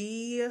 and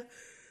be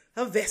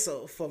a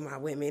vessel for my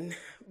women.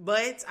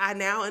 But I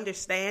now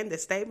understand the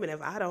statement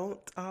of I don't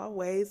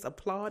always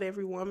applaud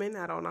every woman.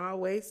 I don't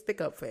always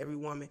stick up for every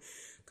woman.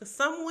 Because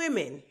some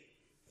women,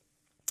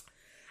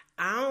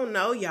 I don't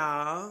know,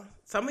 y'all.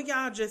 Some of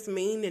y'all just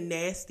mean and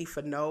nasty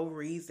for no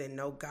reason,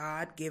 no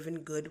God-given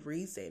good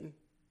reason.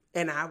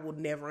 And I will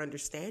never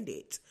understand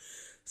it.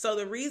 So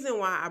the reason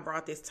why I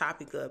brought this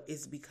topic up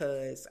is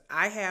because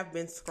I have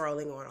been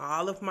scrolling on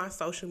all of my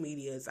social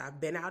medias.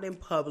 I've been out in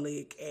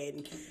public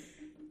and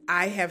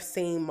I have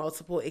seen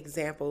multiple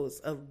examples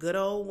of good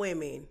old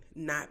women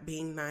not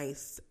being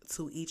nice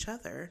to each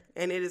other.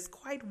 And it is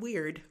quite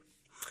weird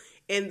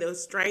and the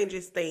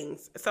strangest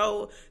things.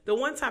 So the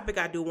one topic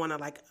I do want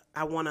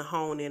to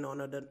hone in on,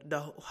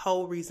 the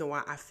whole reason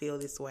why I feel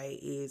this way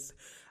is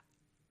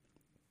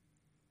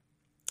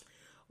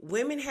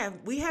we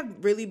have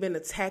really been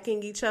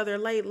attacking each other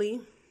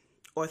lately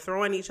or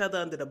throwing each other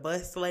under the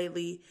bus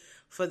lately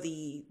for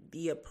the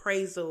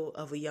appraisal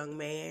of a young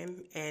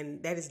man,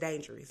 and that is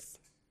dangerous.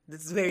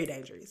 This is very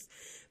dangerous.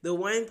 The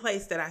one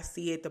place that I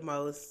see it the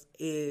most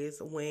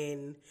is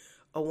when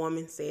a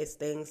woman says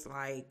things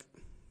like,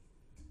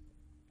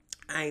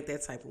 I ain't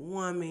that type of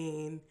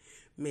woman,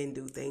 men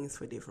do things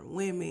for different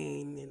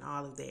women, and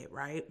all of that,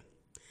 right?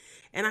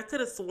 And I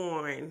could have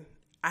sworn,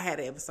 I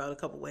had an episode a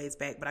couple ways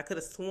back, but I could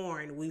have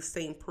sworn we've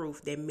seen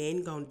proof that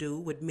men gonna do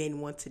what men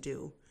want to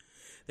do.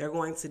 They're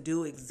going to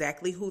do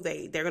exactly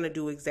they're going to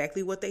do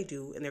exactly what they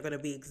do, and they're going to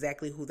be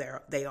exactly who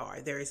they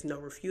are. There is no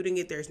refuting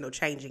it. There's no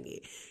changing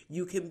it.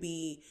 You can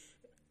be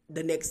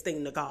the next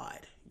thing to God.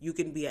 You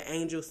can be an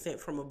angel sent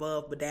from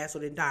above,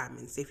 bedazzled in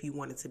diamonds if you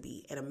wanted to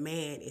be. And a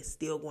man is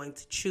still going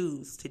to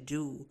choose to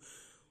do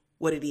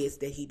what it is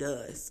that he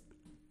does.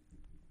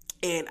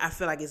 And I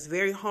feel like it's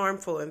very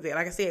harmful and very,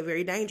 like I said,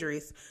 very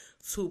dangerous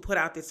to put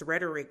out this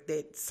rhetoric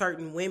that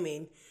certain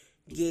women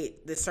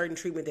get the certain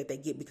treatment that they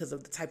get because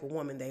of the type of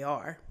woman they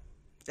are.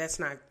 That's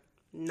not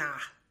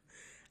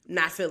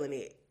feeling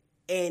it.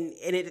 And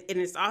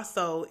it's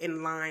also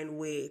in line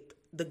with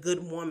the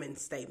good woman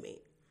statement.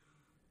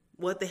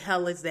 What the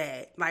hell is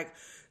that? Like,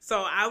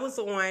 so I was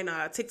on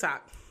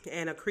TikTok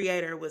and a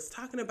creator was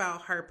talking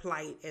about her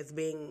plight as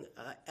being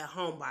a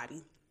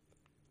homebody.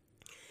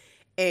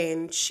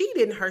 And she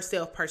didn't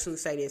herself personally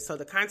say this. So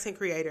the content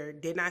creator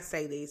did not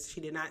say this.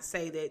 She did not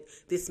say that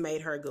this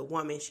made her a good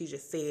woman. She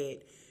just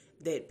said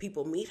that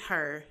people meet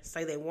her,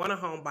 say they want a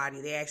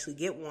homebody, they actually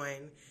get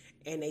one,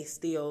 and they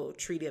still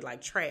treat it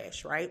like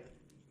trash, right?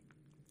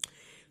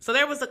 So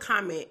there was a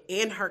comment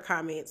in her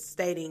comments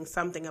stating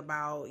something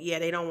about, yeah,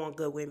 they don't want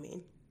good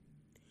women.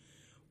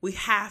 We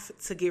have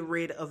to get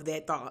rid of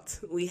that thought.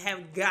 We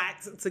have got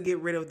to get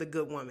rid of the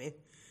good woman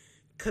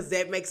because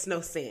that makes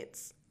no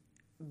sense.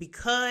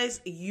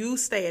 Because you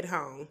stay at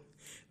home,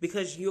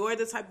 because you're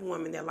the type of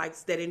woman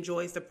that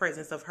enjoys the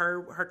presence of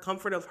her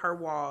comfort of her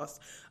walls,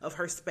 of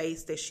her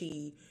space that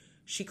she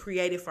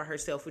created for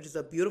herself, which is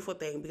a beautiful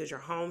thing because your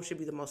home should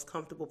be the most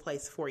comfortable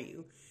place for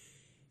you.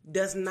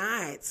 does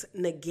not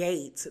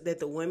negate that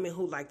the women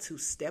who like to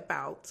step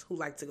out, who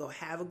like to go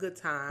have a good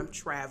time,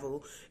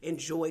 travel,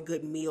 enjoy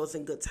good meals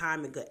and good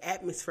time and good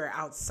atmosphere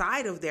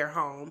outside of their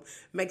home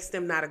makes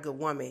them not a good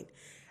woman.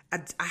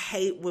 I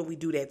hate when we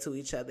do that to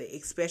each other,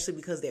 especially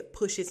because that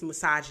pushes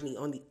misogyny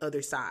on the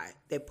other side.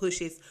 That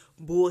pushes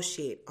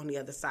bullshit on the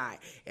other side.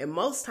 And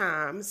most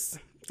times,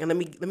 and let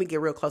me get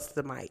real close to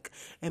the mic.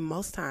 And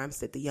most times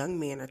that the young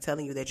men are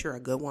telling you that you're a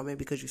good woman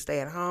because you stay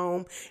at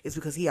home is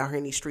because he out here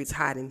in these streets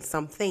hiding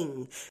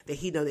something that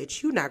he know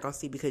that you're not gonna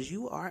see because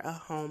you are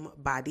a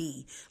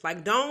homebody.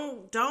 Like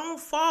don't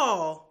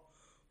fall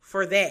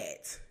for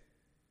that.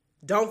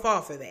 Don't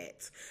fall for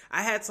that.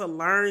 I had to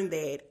learn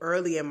that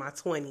early in my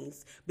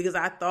 20s because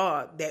I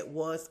thought that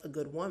was a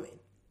good woman.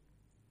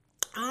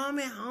 I'm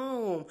at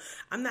home.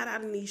 I'm not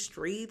out in these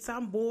streets.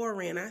 I'm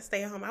boring. I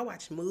stay at home. I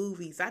watch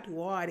movies. I do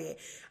all that.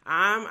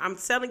 I'm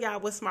telling y'all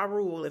what's my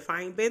rule. If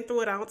I ain't been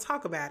through it, I don't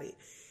talk about it.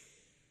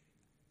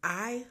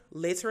 I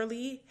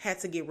literally had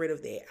to get rid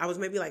of that. I was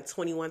maybe like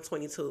 21,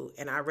 22,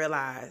 and I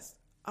realized,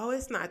 oh,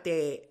 it's not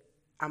that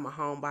I'm a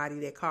homebody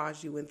that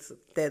calls you into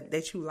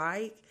that you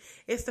like.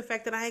 It's the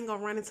fact that I ain't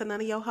gonna run into none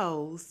of your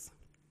hoes.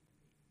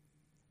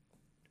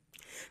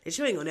 That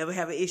you ain't gonna never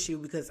have an issue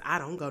because I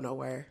don't go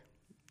nowhere.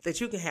 That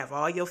you can have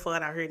all your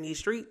fun out here in these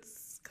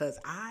streets because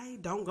I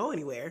don't go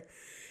anywhere.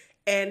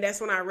 And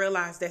that's when I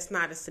realized that's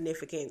not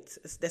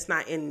synonymous. That's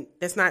not a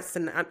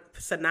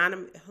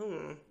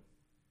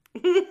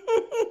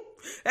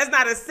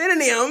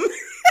synonym.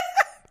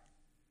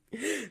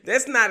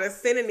 That's not a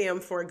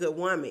synonym for a good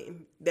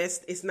woman.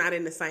 It's not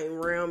in the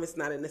same realm. It's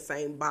not in the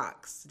same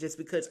box. Just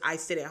because I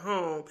sit at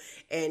home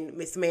and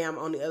Miss Ma'am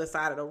on the other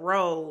side of the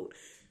road,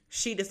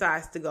 she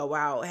decides to go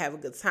out, have a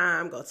good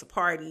time, go to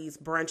parties,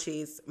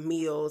 brunches,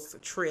 meals,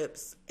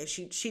 trips, and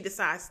she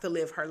decides to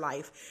live her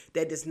life.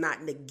 That does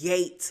not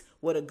negate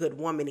what a good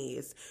woman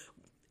is.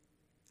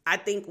 I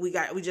think we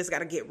just got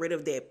to get rid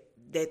of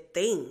that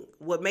thing.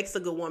 What makes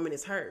a good woman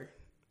is her.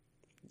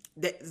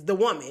 The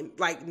woman,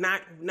 like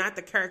not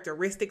the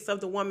characteristics of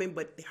the woman,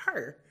 but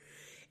her.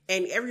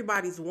 And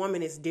everybody's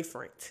woman is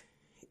different.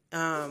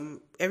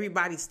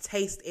 Everybody's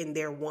taste in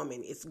their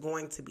woman is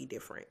going to be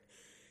different.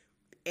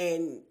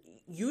 And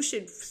you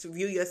should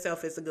view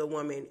yourself as a good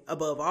woman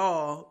above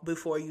all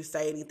before you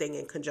say anything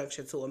in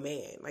conjunction to a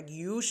man. Like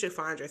you should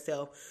find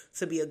yourself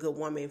to be a good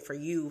woman for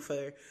you,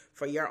 for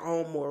your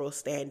own moral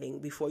standing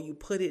before you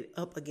put it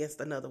up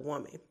against another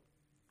woman.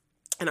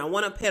 And I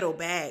want to pedal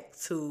back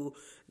to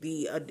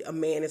a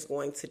man is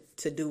going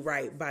to do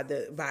right by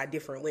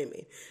different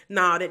women.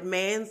 No, that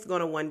man's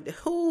gonna want to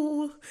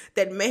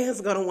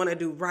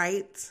do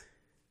right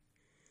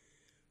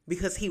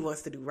because he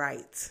wants to do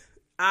right.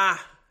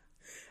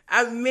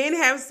 Men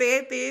have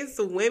said this,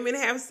 women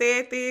have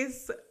said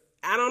this.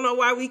 I don't know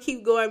why we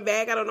keep going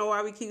back. I don't know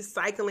why we keep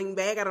cycling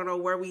back. I don't know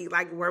where we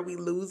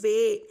lose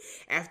it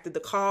after the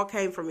call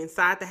came from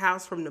inside the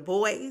house from the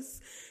boys.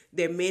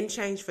 That men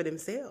change for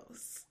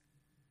themselves.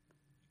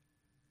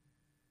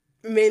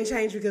 Men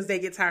change because they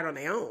get tired on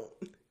their own.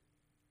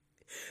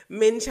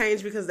 Men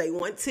change because they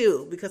want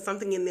to, because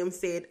something in them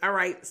said, all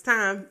right, it's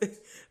time.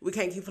 We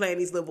can't keep playing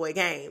these little boy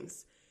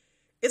games.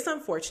 It's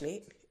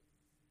unfortunate.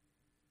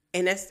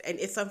 And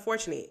it's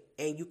unfortunate.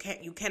 And you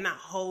cannot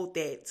hold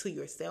that to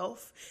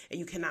yourself, and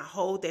you cannot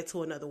hold that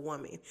to another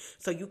woman.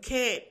 So you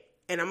can't,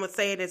 and I'm going to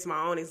say it as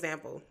my own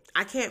example.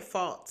 I can't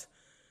fault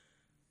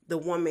the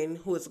woman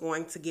who is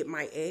going to get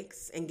my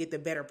ex and get the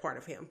better part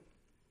of him.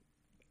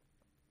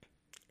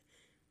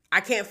 I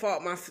can't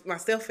fault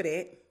myself for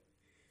that.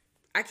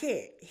 I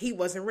can't. He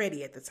wasn't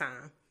ready at the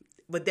time.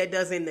 But that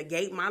doesn't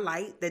negate my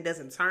light. That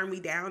doesn't turn me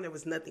down. There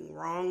was nothing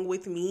wrong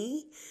with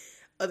me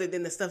other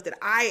than the stuff that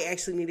I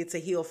actually needed to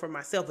heal for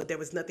myself. But there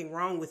was nothing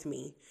wrong with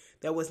me.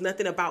 There was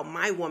nothing about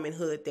my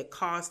womanhood that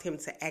caused him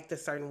to act a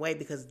certain way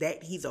because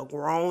he's a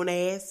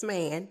grown-ass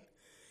man.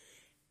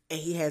 And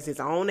he has his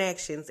own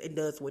actions and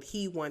does what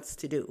he wants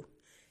to do.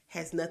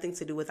 Has nothing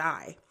to do with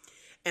I.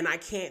 And I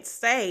can't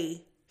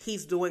say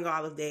he's doing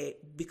all of that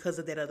because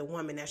of that other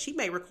woman. Now, she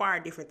may require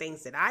different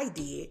things that I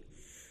did,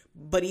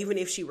 but even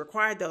if she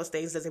required those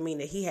things, doesn't mean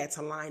that he had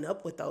to line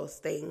up with those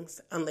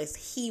things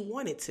unless he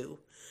wanted to.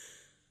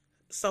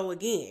 So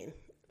again,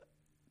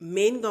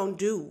 men gonna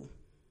do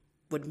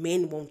what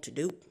men want to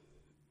do,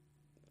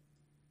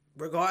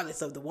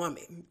 regardless of the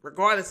woman,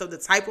 regardless of the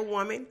type of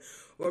woman,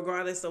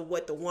 regardless of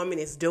what the woman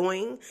is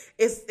doing.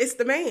 It's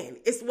the man.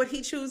 It's what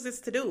he chooses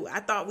to do.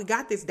 I thought we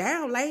got this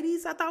down,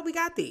 ladies. I thought we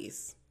got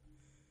this.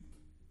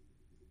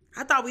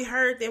 I thought we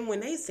heard them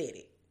when they said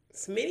it.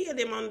 It's many of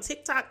them on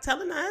TikTok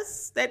telling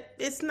us that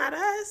it's not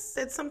us,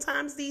 that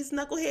sometimes these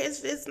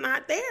knuckleheads just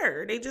not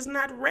there. They just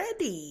not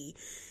ready.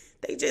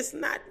 They just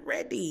not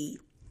ready.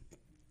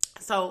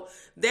 So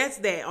that's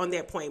that on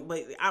that point.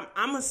 But I'm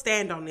going to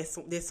stand on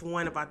this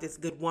one about this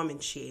good woman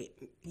shit.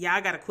 Y'all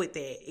got to quit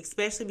that,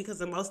 especially because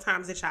the most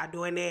times that y'all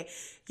doing that,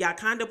 y'all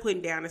kind of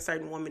putting down a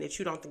certain woman that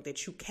you don't think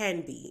that you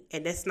can be.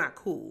 And that's not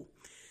cool.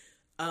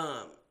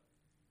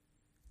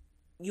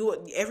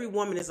 Every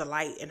woman is a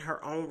light in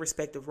her own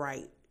respective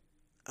right.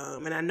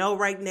 And I know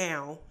right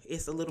now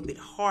it's a little bit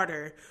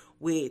harder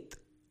with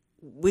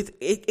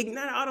it.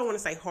 Not, I don't want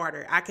to say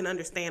harder. I can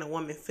understand a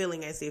woman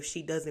feeling as if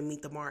she doesn't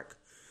meet the mark,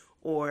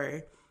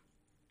 or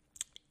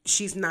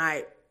she's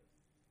not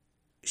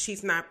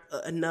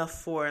enough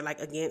for, like,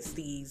 against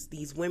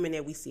these women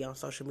that we see on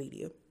social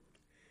media.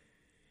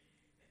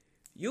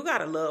 You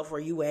gotta love where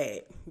you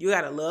at. You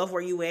gotta love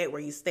where you at,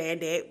 where you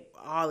stand at,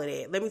 all of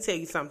that. Let me tell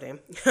you something.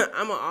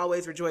 I'm gonna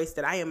always rejoice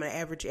that I am an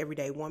average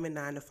everyday woman,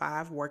 9 to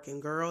 5, working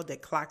girl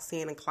that clocks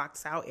in and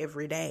clocks out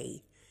every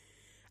day.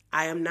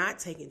 I am not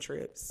taking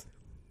trips.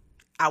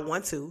 I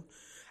want to.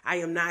 I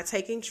am not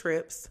taking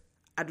trips.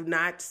 I do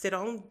not sit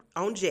on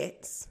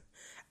jets.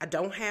 I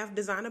don't have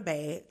designer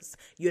bags.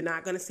 You're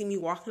not gonna see me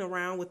walking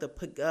around with a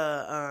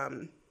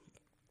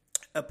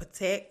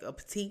petite,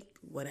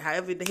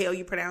 however the hell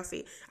you pronounce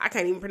it. I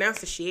can't even pronounce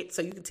the shit,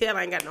 so you can tell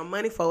I ain't got no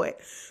money for it.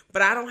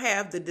 But I don't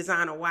have the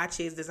designer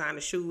watches,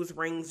 designer shoes,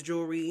 rings,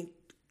 jewelry,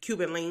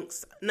 Cuban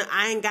links. No,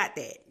 I ain't got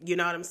that. You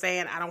know what I'm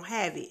saying? I don't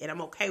have it, and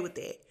I'm okay with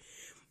that.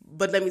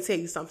 But let me tell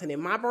you something.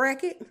 In my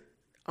bracket,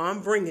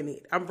 I'm bringing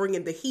it. I'm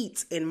bringing the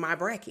heat in my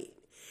bracket.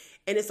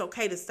 And it's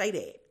okay to say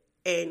that.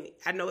 And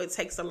I know it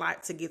takes a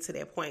lot to get to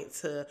that point,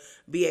 to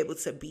be able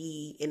to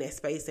be in that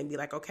space and be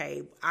like,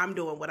 okay, I'm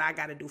doing what I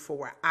got to do for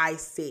where I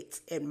sit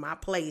in my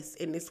place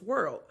in this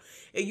world.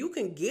 And you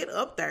can get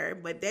up there,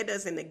 but that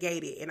doesn't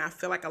negate it. And I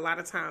feel like a lot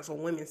of times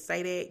when women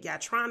say that, y'all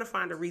trying to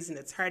find a reason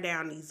to tear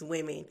down these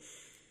women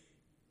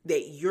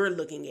that you're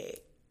looking at.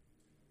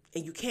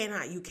 And you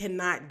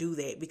cannot do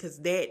that, because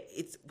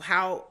it's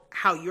how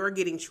you're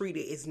getting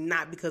treated is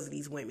not because of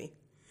these women.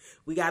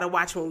 We got to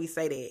watch when we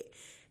say that.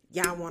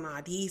 Y'all want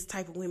all these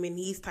type of women,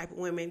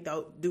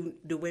 Do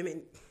the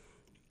women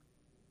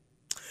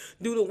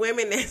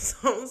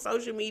that's on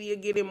social media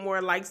getting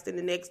more likes than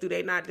the next, do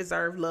they not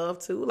deserve love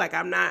too? Like,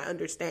 I'm not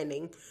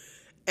understanding.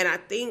 And I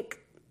think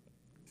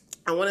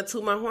I want to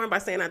toot my horn by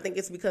saying I think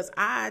it's because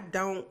I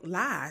don't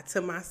lie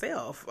to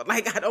myself.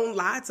 Like, I don't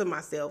lie to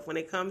myself when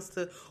it comes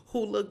to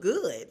who look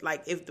good.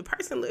 Like, if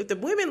the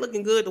women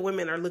looking good, the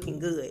women are looking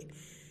good.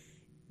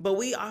 But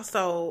we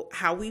also,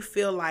 how we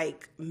feel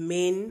like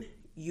men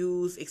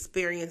use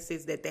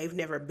experiences that they've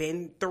never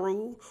been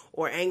through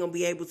or ain't gonna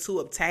be able to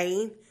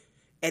obtain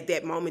at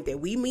that moment that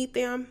we meet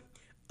them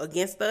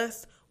against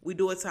us, we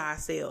do it to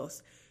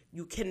ourselves.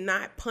 You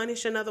cannot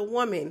punish another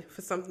woman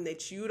for something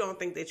that you don't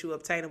think that you're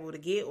obtainable to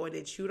get, or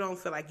that you don't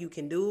feel like you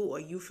can do, or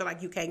you feel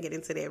like you can't get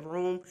into that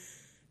room.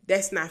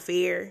 That's not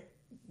fair.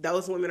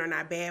 Those women are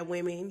not bad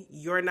women.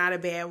 You're not a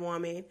bad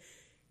woman.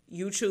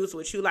 You choose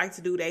what you like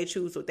to do. They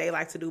choose what they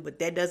like to do. But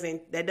that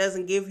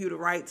doesn't give you the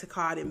right to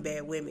call them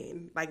bad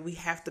women. Like, we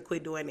have to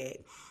quit doing that.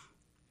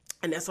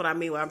 And that's what I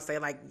mean when I'm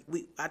saying, like,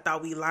 I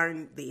thought we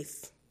learned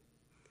this.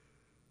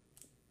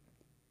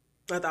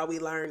 I thought we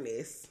learned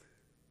this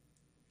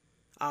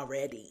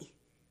already.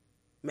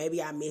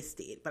 Maybe I missed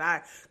it. But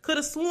I could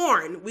have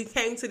sworn we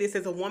came to this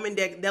as a woman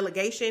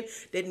delegation,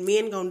 that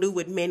men gonna do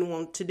what men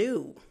want to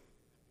do,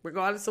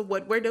 regardless of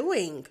what we're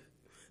doing.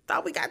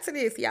 Thought we got to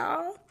this,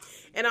 y'all.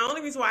 And the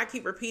only reason why I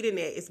keep repeating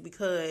that is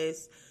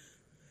because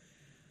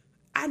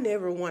I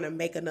never want to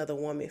make another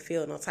woman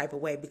feel no type of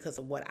way because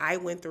of what I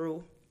went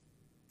through,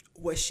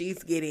 what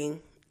she's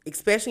getting,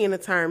 especially in the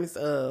terms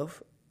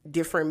of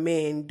different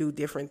men do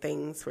different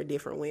things for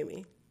different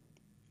women.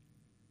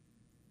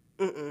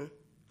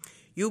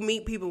 You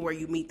meet people where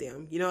you meet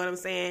them. You know what I'm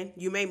saying?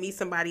 You may meet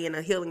somebody in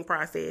a healing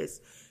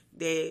process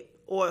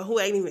or who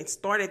ain't even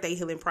started their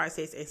healing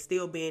process and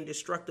still being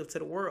destructive to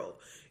the world.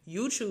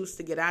 You choose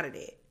to get out of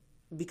that,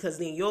 because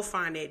then you'll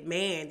find that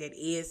man that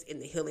is in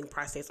the healing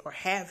process or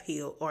have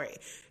healed, or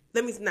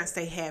let me not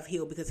say have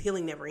healed, because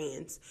healing never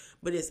ends,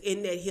 but it's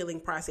in that healing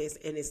process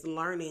and it's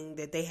learning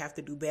that they have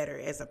to do better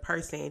as a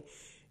person.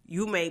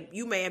 You may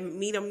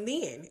meet them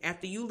then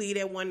after you leave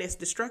that one that's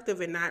destructive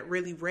and not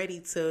really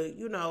ready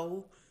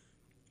to,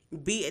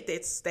 be at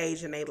that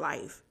stage in their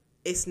life.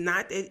 It's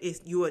not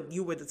that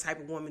you were the type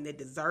of woman that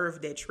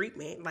deserved that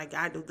treatment. Like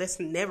I do. Let's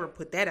never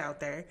put that out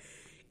there.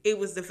 It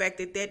was the fact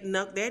that that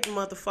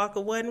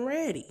motherfucker wasn't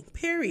ready.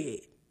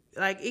 Period.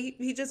 Like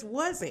he just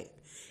wasn't.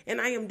 And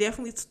I am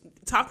definitely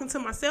talking to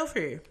myself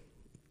here.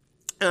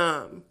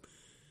 I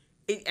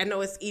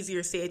know it's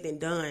easier said than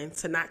done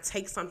to not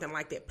take something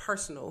like that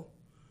personal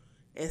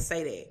and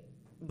say that.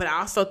 But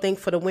I also think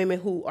for the women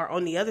who are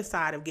on the other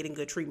side of getting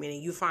good treatment,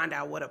 and you find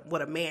out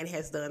what a man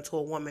has done to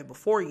a woman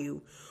before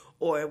you,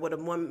 or what a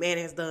man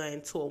has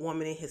done to a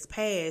woman in his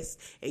past,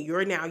 and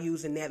you're now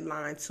using that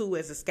line too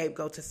as a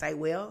scapegoat to say,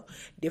 well,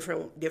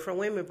 different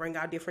women bring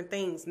out different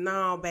things.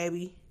 No,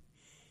 baby.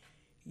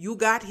 You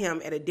got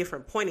him at a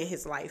different point in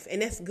his life.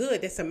 And that's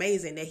good. That's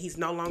amazing that he's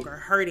no longer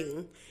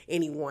hurting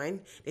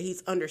anyone, that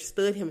he's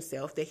understood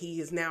himself, that he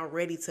is now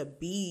ready to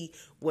be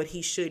what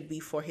he should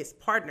be for his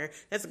partner.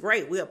 That's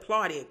great. We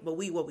applaud it. But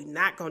what we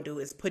not going to do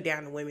is put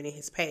down the women in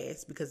his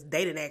past because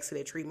they didn't ask for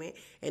that treatment.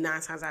 And 9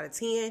 times out of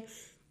 10,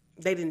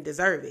 they didn't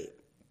deserve it.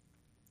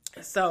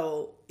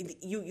 So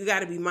you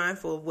got to be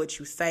mindful of what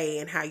you say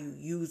and how you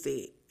use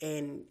it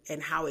and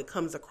how it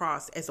comes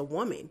across as a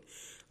woman.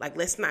 Like,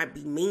 let's not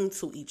be mean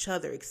to each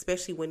other,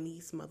 especially when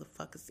these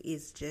motherfuckers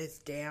is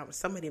just down.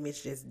 Some of them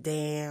is just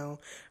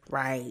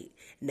downright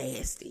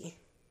nasty.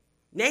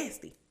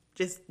 Nasty.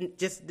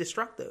 Just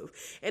destructive.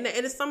 And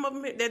it's some of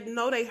them that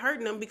know they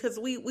hurting them because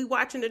we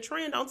watching the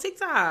trend on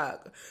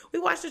TikTok. We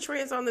watch the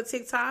trends on the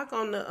TikTok,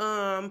 on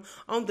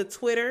the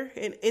Twitter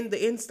and in the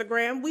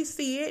Instagram. We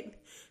see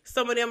it.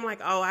 Some of them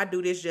like, oh, I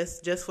do this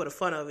just for the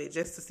fun of it,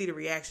 just to see the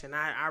reaction.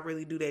 I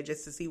really do that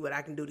just to see what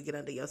I can do to get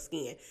under your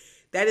skin.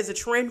 That is a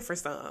trend for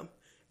some.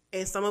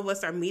 And some of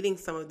us are meeting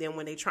some of them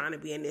when they're trying to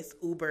be in this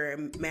uber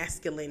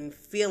masculine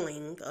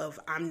feeling of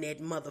I'm that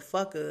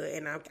motherfucker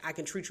and I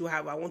can treat you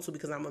however I want to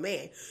because I'm a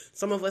man.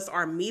 Some of us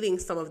are meeting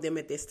some of them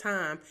at this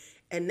time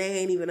and they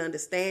ain't even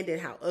understanding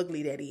how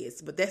ugly that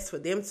is. But that's for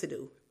them to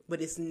do.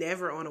 But it's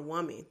never on a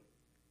woman.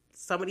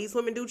 Some of these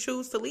women do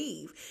choose to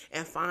leave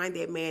and find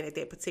that man at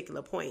that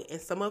particular point.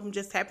 And some of them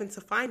just happen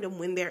to find him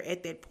when they're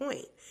at that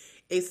point.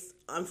 It's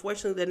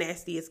unfortunately the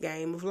nastiest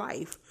game of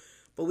life.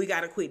 But we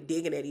gotta quit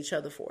digging at each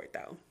other for it,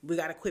 though. We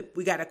gotta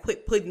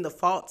quit putting the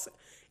faults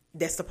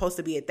that's supposed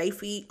to be at their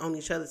feet on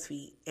each other's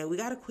feet, and we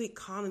gotta quit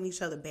calling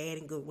each other bad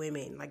and good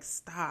women. Like,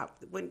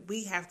 stop. When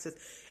we have to,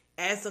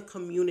 as a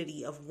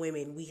community of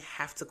women, we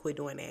have to quit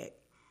doing that.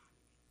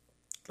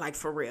 Like,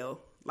 for real.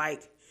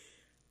 Like,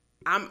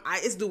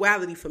 it's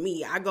duality for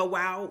me. I go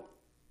out.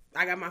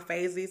 I got my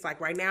phases.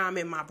 Like, right now, I'm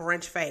in my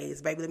brunch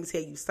phase, baby. Let me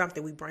tell you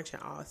something. We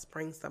brunching all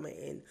spring, summer,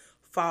 and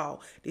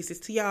fall. This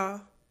is to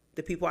y'all.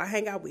 The people I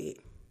hang out with.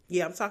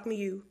 Yeah, I'm talking to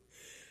you.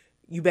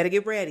 You better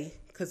get ready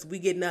because we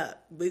getting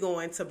up. We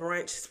going to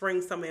brunch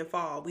spring, summer, and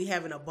fall. We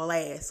having a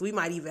blast. We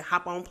might even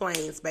hop on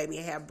planes, baby,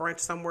 and have brunch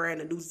somewhere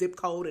in a new zip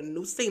code and a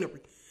new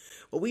scenery.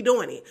 But we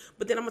doing it.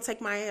 But then I'm going to take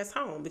my ass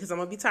home because I'm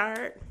going to be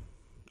tired.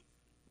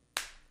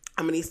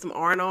 I'm going to need some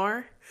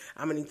R&R.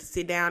 I'm going to need to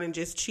sit down and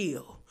just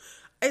chill.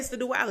 It's the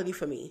duality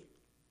for me.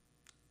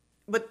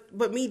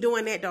 But me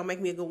doing that don't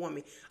make me a good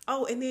woman.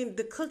 Oh, and then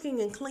the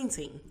cooking and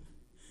cleaning.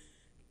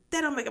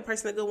 That don't make a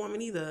person a good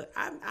woman either.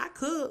 I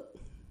cook,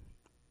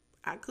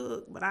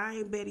 but I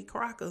ain't Betty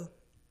Crocker.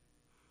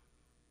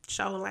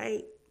 Sure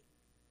ain't.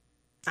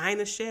 I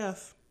ain't a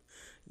chef.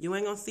 You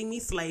ain't gonna see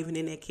me slaving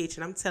in that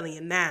kitchen. I'm telling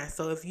you now.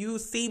 So if you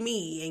see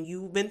me and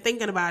you've been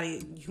thinking about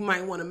it, you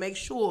might want to make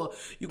sure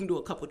you can do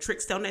a couple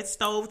tricks on that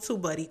stove too,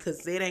 buddy,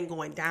 because it ain't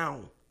going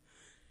down.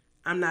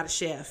 I'm not a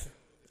chef.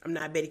 I'm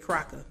not Betty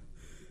Crocker.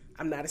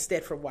 I'm not a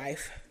Stepford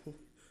wife.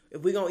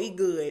 If we gonna eat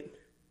good,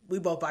 we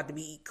both about to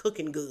be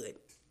cooking good.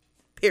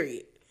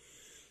 Period.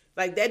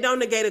 Like, that don't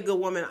negate a good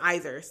woman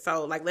either.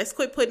 So, like, let's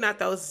quit putting out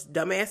those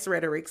dumbass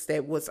rhetorics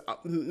that was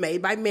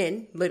made by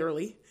men,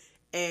 literally,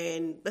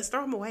 and let's throw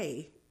them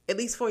away, at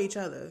least for each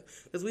other,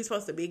 because we're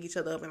supposed to big each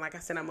other up. And like I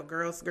said, I'm a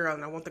girl's girl,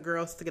 and I want the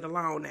girls to get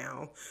along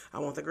now. I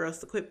want the girls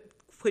to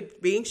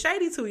quit being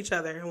shady to each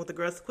other. I want the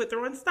girls to quit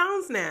throwing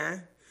stones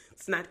now.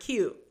 It's not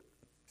cute.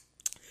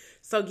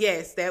 So,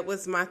 yes, that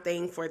was my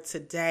thing for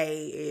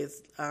today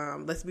is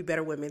let's be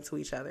better women to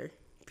each other.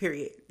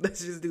 Period.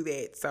 Let's just do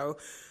that. So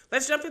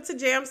let's jump into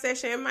jam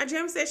session. My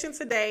jam session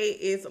today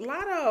is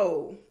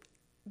Lotto.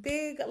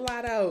 Big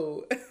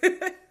Lotto.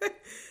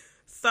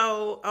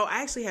 So,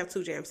 I actually have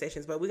 2 jam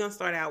sessions, but we're going to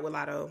start out with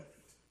Lotto.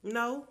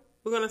 No,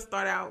 we're going to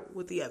start out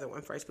with the other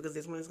one first because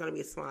this one is going to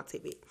be a small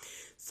tidbit.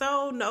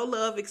 So, No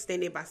Love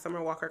Extended by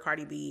Summer Walker,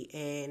 Cardi B,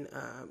 and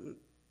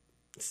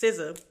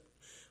SZA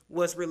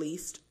was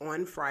released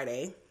on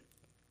Friday.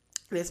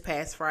 This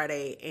past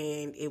Friday,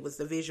 and it was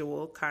the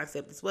visual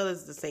concept as well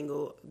as the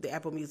single, the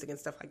Apple Music and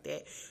stuff like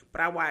that.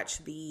 But I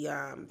watched the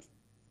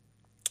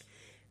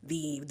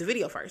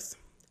video first.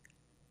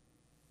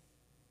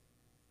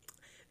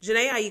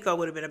 Jhené Aiko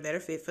would have been a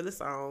better fit for the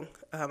song.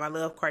 I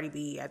love Cardi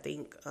B. I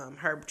think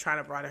her trying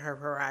to broaden her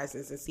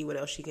horizons and see what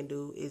else she can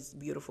do is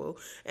beautiful.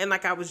 And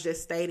like I was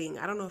just stating,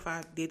 I don't know if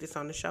I did this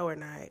on the show or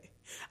not.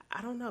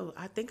 I don't know.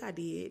 I think I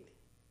did.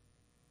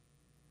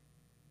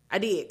 I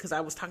did, because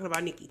I was talking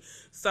about Nicki.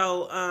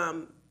 So,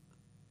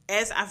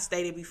 as I've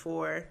stated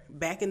before,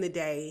 back in the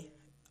day,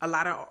 a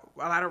lot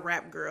of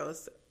rap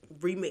girls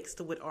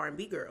remixed with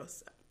R&B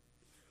girls.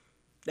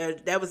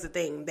 That was the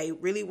thing. They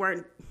really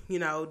weren't,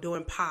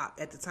 doing pop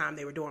at the time.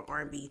 They were doing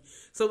R&B.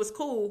 So it was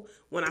cool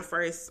when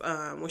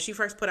when she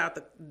first put out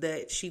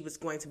that she was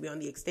going to be on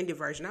the extended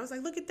version. I was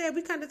like, look at that.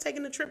 We kind of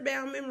taking a trip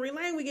down memory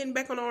lane. We getting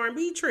back on the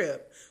R&B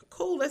trip.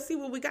 Cool. Let's see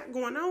what we got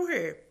going on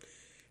here.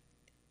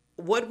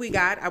 What we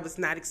got, I was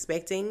not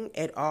expecting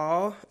at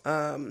all.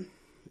 I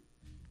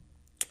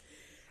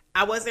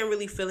wasn't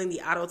really feeling the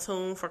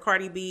auto-tune for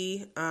Cardi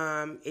B.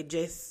 It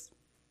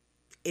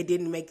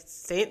didn't make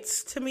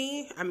sense to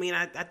me. I mean,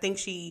 I think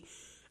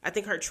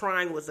her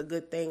trying was a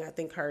good thing. I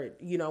think her,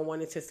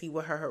 wanted to see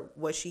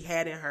what she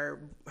had in her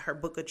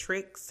book of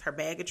tricks, her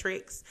bag of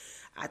tricks.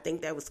 I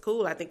think that was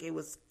cool. I think it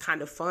was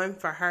kind of fun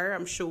for her,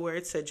 I'm sure,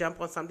 to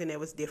jump on something that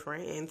was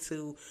different and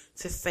to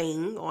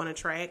sing on a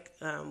track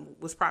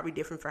was probably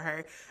different for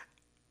her.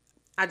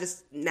 I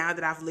just, now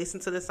that I've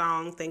listened to the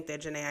song, think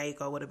that Jhené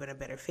Aiko would have been a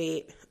better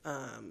fit.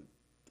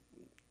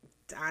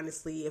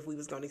 Honestly, if we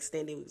was going to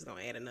extend it, we was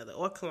going to add another,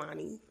 or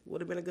Kalani would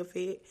have been a good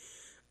fit.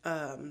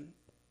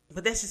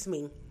 But that's just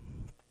me.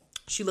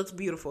 She looks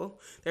beautiful.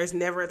 There's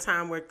never a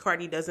time where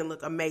Cardi doesn't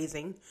look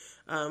amazing.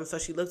 So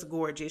she looks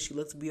gorgeous. She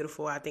looks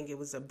beautiful. I think it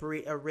was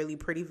a really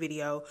pretty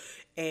video.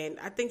 And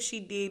I think she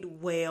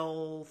did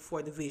well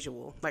for the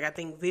visual. Like, I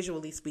think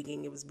visually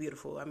speaking, it was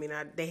beautiful. I mean,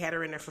 they had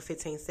her in there for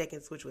 15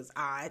 seconds, which was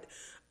odd.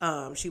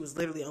 She was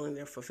literally only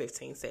there for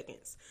 15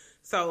 seconds.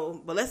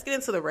 So, but let's get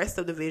into the rest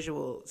of the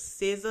visual.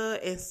 SZA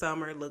and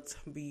Summer looked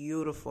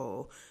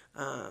beautiful.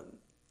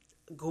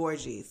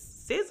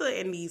 Gorgeous. SZA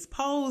in these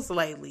poses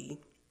lately,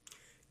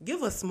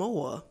 give us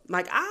more.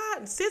 Like,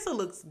 SZA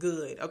looks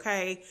good,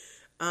 okay?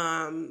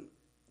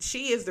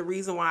 She is the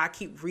reason why I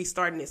keep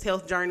restarting this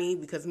health journey,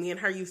 because me and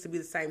her used to be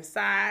the same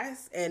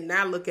size, and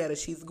now look at her,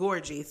 she's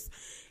gorgeous.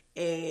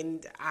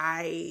 And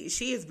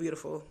she is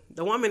beautiful.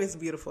 The woman is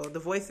beautiful. The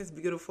voice is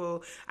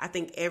beautiful. I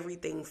think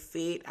everything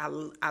fit.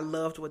 I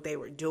loved what they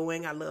were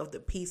doing. I loved the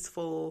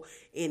peaceful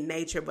in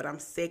nature, but I'm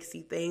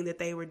sexy thing that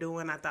they were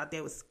doing. I thought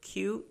that was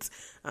cute.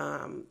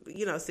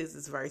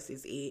 SZA's verse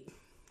is it.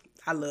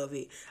 I love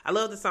it. I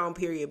love the song,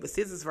 period, but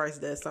SZA's verse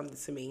does something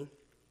to me.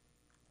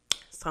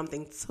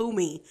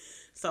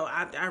 So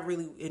I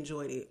really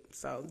enjoyed it.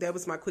 So that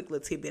was my quick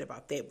little tidbit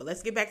about that. But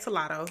let's get back to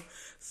Latto.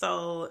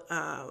 So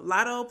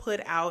Latto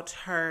put out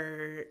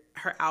her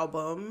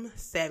album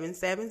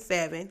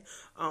 777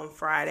 on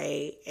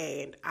Friday,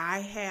 and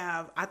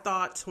I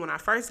thought when I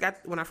first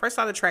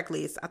saw the track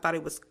list, I thought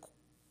it was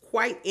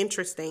quite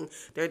interesting.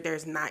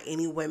 There's not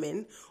any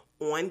women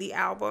on the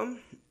album.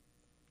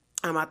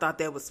 I thought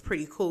that was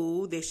pretty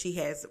cool that she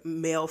has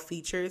male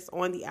features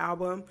on the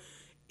album,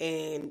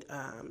 and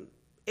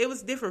it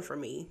was different for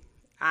me.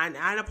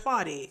 I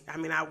applaud it. I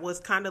mean, I was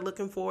kind of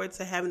looking forward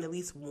to having at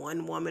least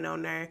one woman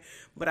on there,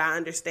 but I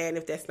understand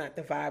if that's not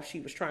the vibe she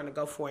was trying to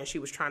go for, and she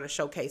was trying to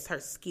showcase her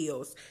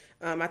skills.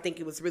 I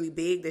think it was really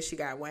big that she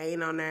got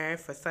Wayne on there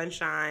for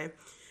Sunshine.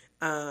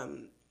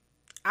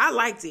 I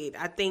liked it.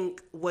 I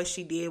think what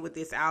she did with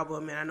this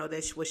album, and I know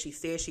that's what she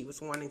said she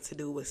was wanting to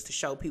do, was to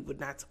show people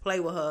not to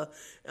play with her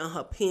and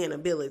her pen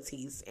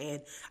abilities.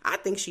 And I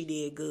think she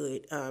did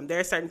good. There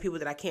are certain people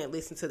that I can't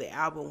listen to the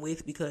album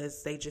with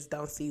because they just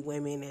don't see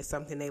women as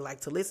something they like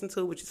to listen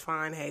to, which is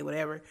fine. Hey,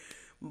 whatever.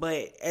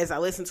 But as I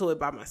listened to it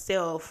by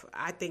myself,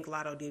 I think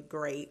Latto did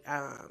great.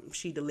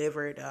 She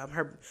delivered.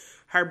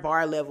 Her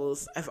bar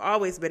levels have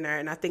always been there,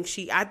 and I think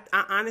I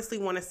honestly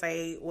want to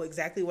say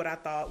exactly what I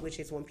thought, which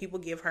is when people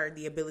give her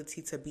the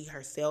ability to be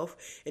herself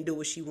and do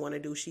what she want to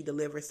do, she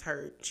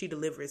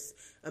delivers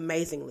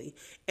amazingly.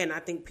 And I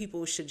think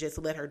people should just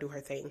let her do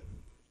her thing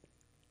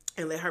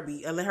and let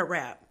her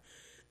rap.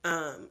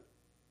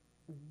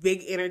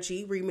 Big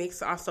Energy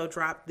remix also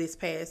dropped this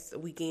past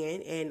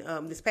weekend,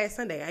 and this past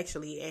Sunday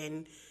actually,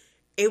 and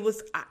it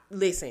was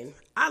listen,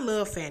 I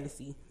love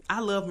Fantasy. I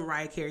love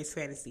Mariah Carey's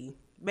Fantasy.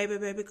 Baby,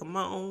 baby, come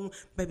on.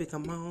 Baby,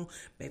 come on.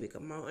 Baby,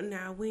 come on.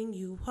 Now when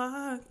you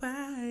walk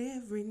by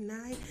every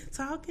night,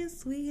 talking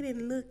sweet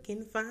and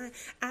looking fine,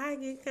 I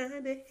get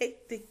kind of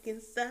hectic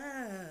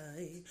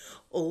inside.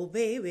 Oh,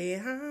 baby,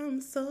 I'm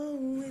so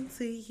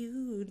into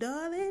you,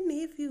 darling,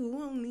 if you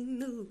only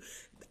knew.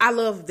 I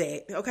love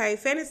that, okay?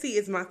 Fantasy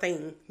is my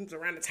thing. It's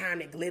around the time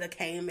that Glitter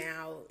came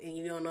out, and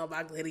you don't know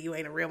about Glitter, you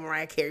ain't a real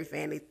Mariah Carey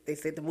fan. They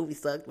said the movie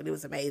sucked, but it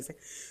was amazing.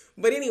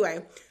 But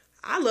anyway,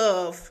 I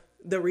love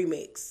the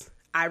remix.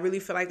 I really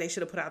feel like they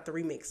should have put out the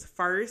remix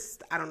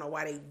first. I don't know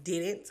why they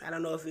didn't. I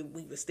don't know if we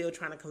were still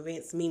trying to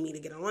convince Mimi to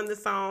get on the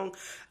song.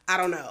 I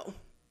don't know.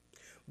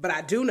 But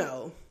I do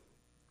know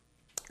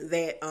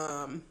that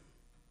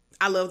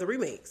I love the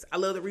remix. I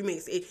love the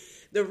remix.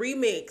 The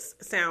remix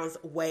sounds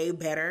way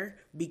better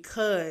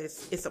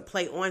because it's a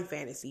play on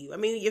Fantasy. I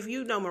mean, if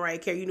you know Mariah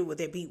Carey, you knew what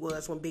that beat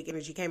was when Big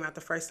Energy came out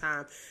the first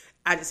time.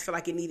 I just feel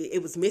like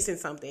it was missing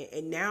something.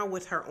 And now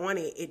with her on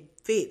it, it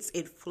fits,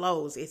 it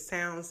flows. It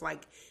sounds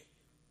like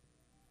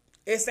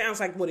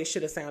what it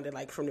should have sounded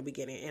like from the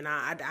beginning. And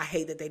I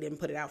hate that they didn't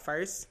put it out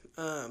first.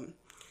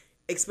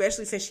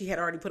 Especially since she had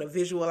already put a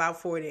visual out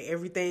for it and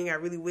everything. I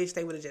really wish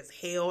they would have just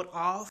held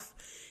off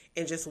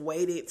and just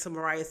waited till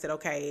Mariah said,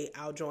 okay,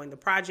 I'll join the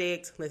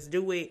project. Let's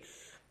do it.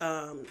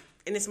 And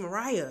it's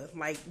Mariah.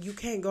 Like, you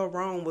can't go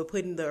wrong with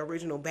putting the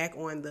original back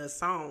on the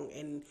song.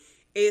 And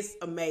it's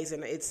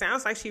amazing. It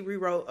sounds like she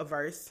rewrote a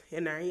verse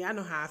in there. Y'all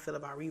know how I feel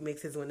about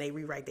remixes when they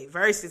rewrite their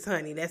verses,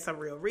 honey. That's a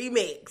real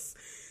remix.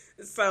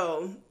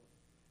 So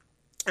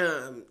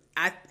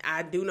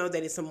I do know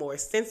that it's a more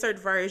censored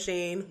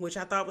version, which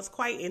I thought was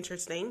quite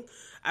interesting.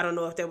 I don't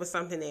know if that was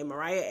something that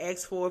Mariah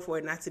asked for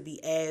it not to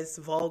be as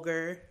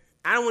vulgar.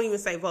 I don't want to even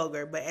say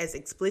vulgar, but as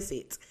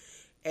explicit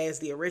as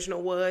the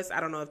original was. I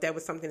don't know if that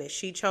was something that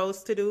she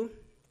chose to do.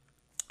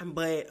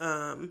 But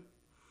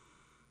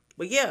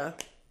yeah,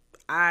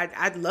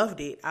 I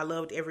loved it. I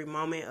loved every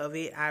moment of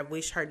it. I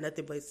wish her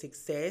nothing but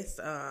success.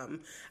 I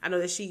know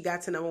that she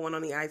got to #1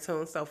 on the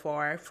iTunes so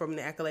far from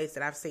the accolades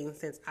that I've seen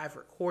since I've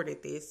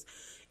recorded this.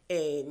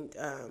 And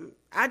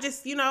I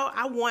just,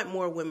 I want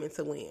more women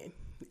to win.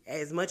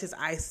 As much as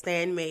I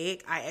stan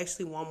Meg, I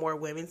actually want more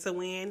women to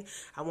win.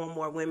 I want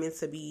more women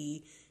to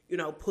be,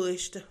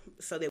 pushed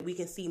so that we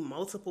can see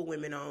multiple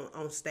women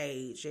on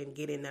stage and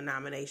getting the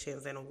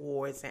nominations and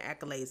awards and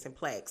accolades and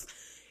plaques.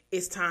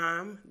 It's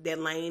time. That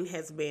lane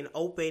has been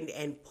opened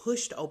and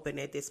pushed open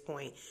at this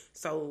point.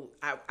 So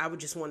I would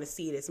just want to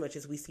see it as much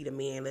as we see the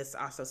men. Let's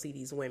also see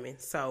these women.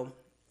 So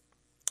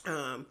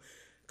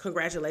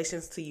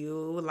congratulations to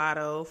you,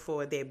 Latto,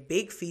 for that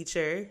big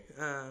feature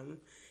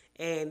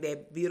and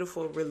that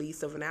beautiful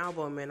release of an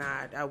album. And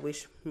I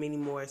wish many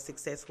more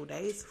successful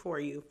days for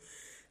you.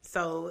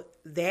 So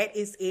that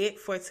is it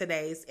for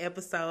today's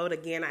episode.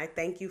 Again, I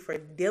thank you for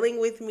dealing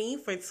with me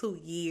for 2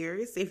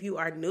 years. If you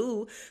are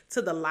new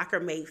to the Locker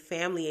Mate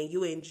family and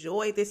you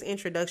enjoyed this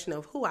introduction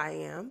of who I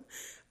am,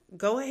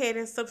 go ahead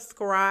and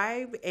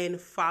subscribe and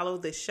follow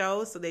the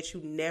show so that you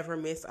never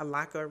miss a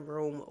Locker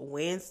Room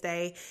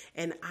Wednesday.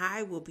 And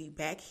I will be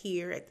back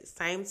here at the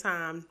same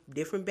time,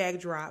 different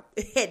backdrop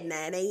at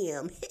 9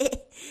 a.m.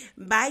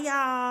 Bye,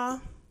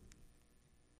 y'all.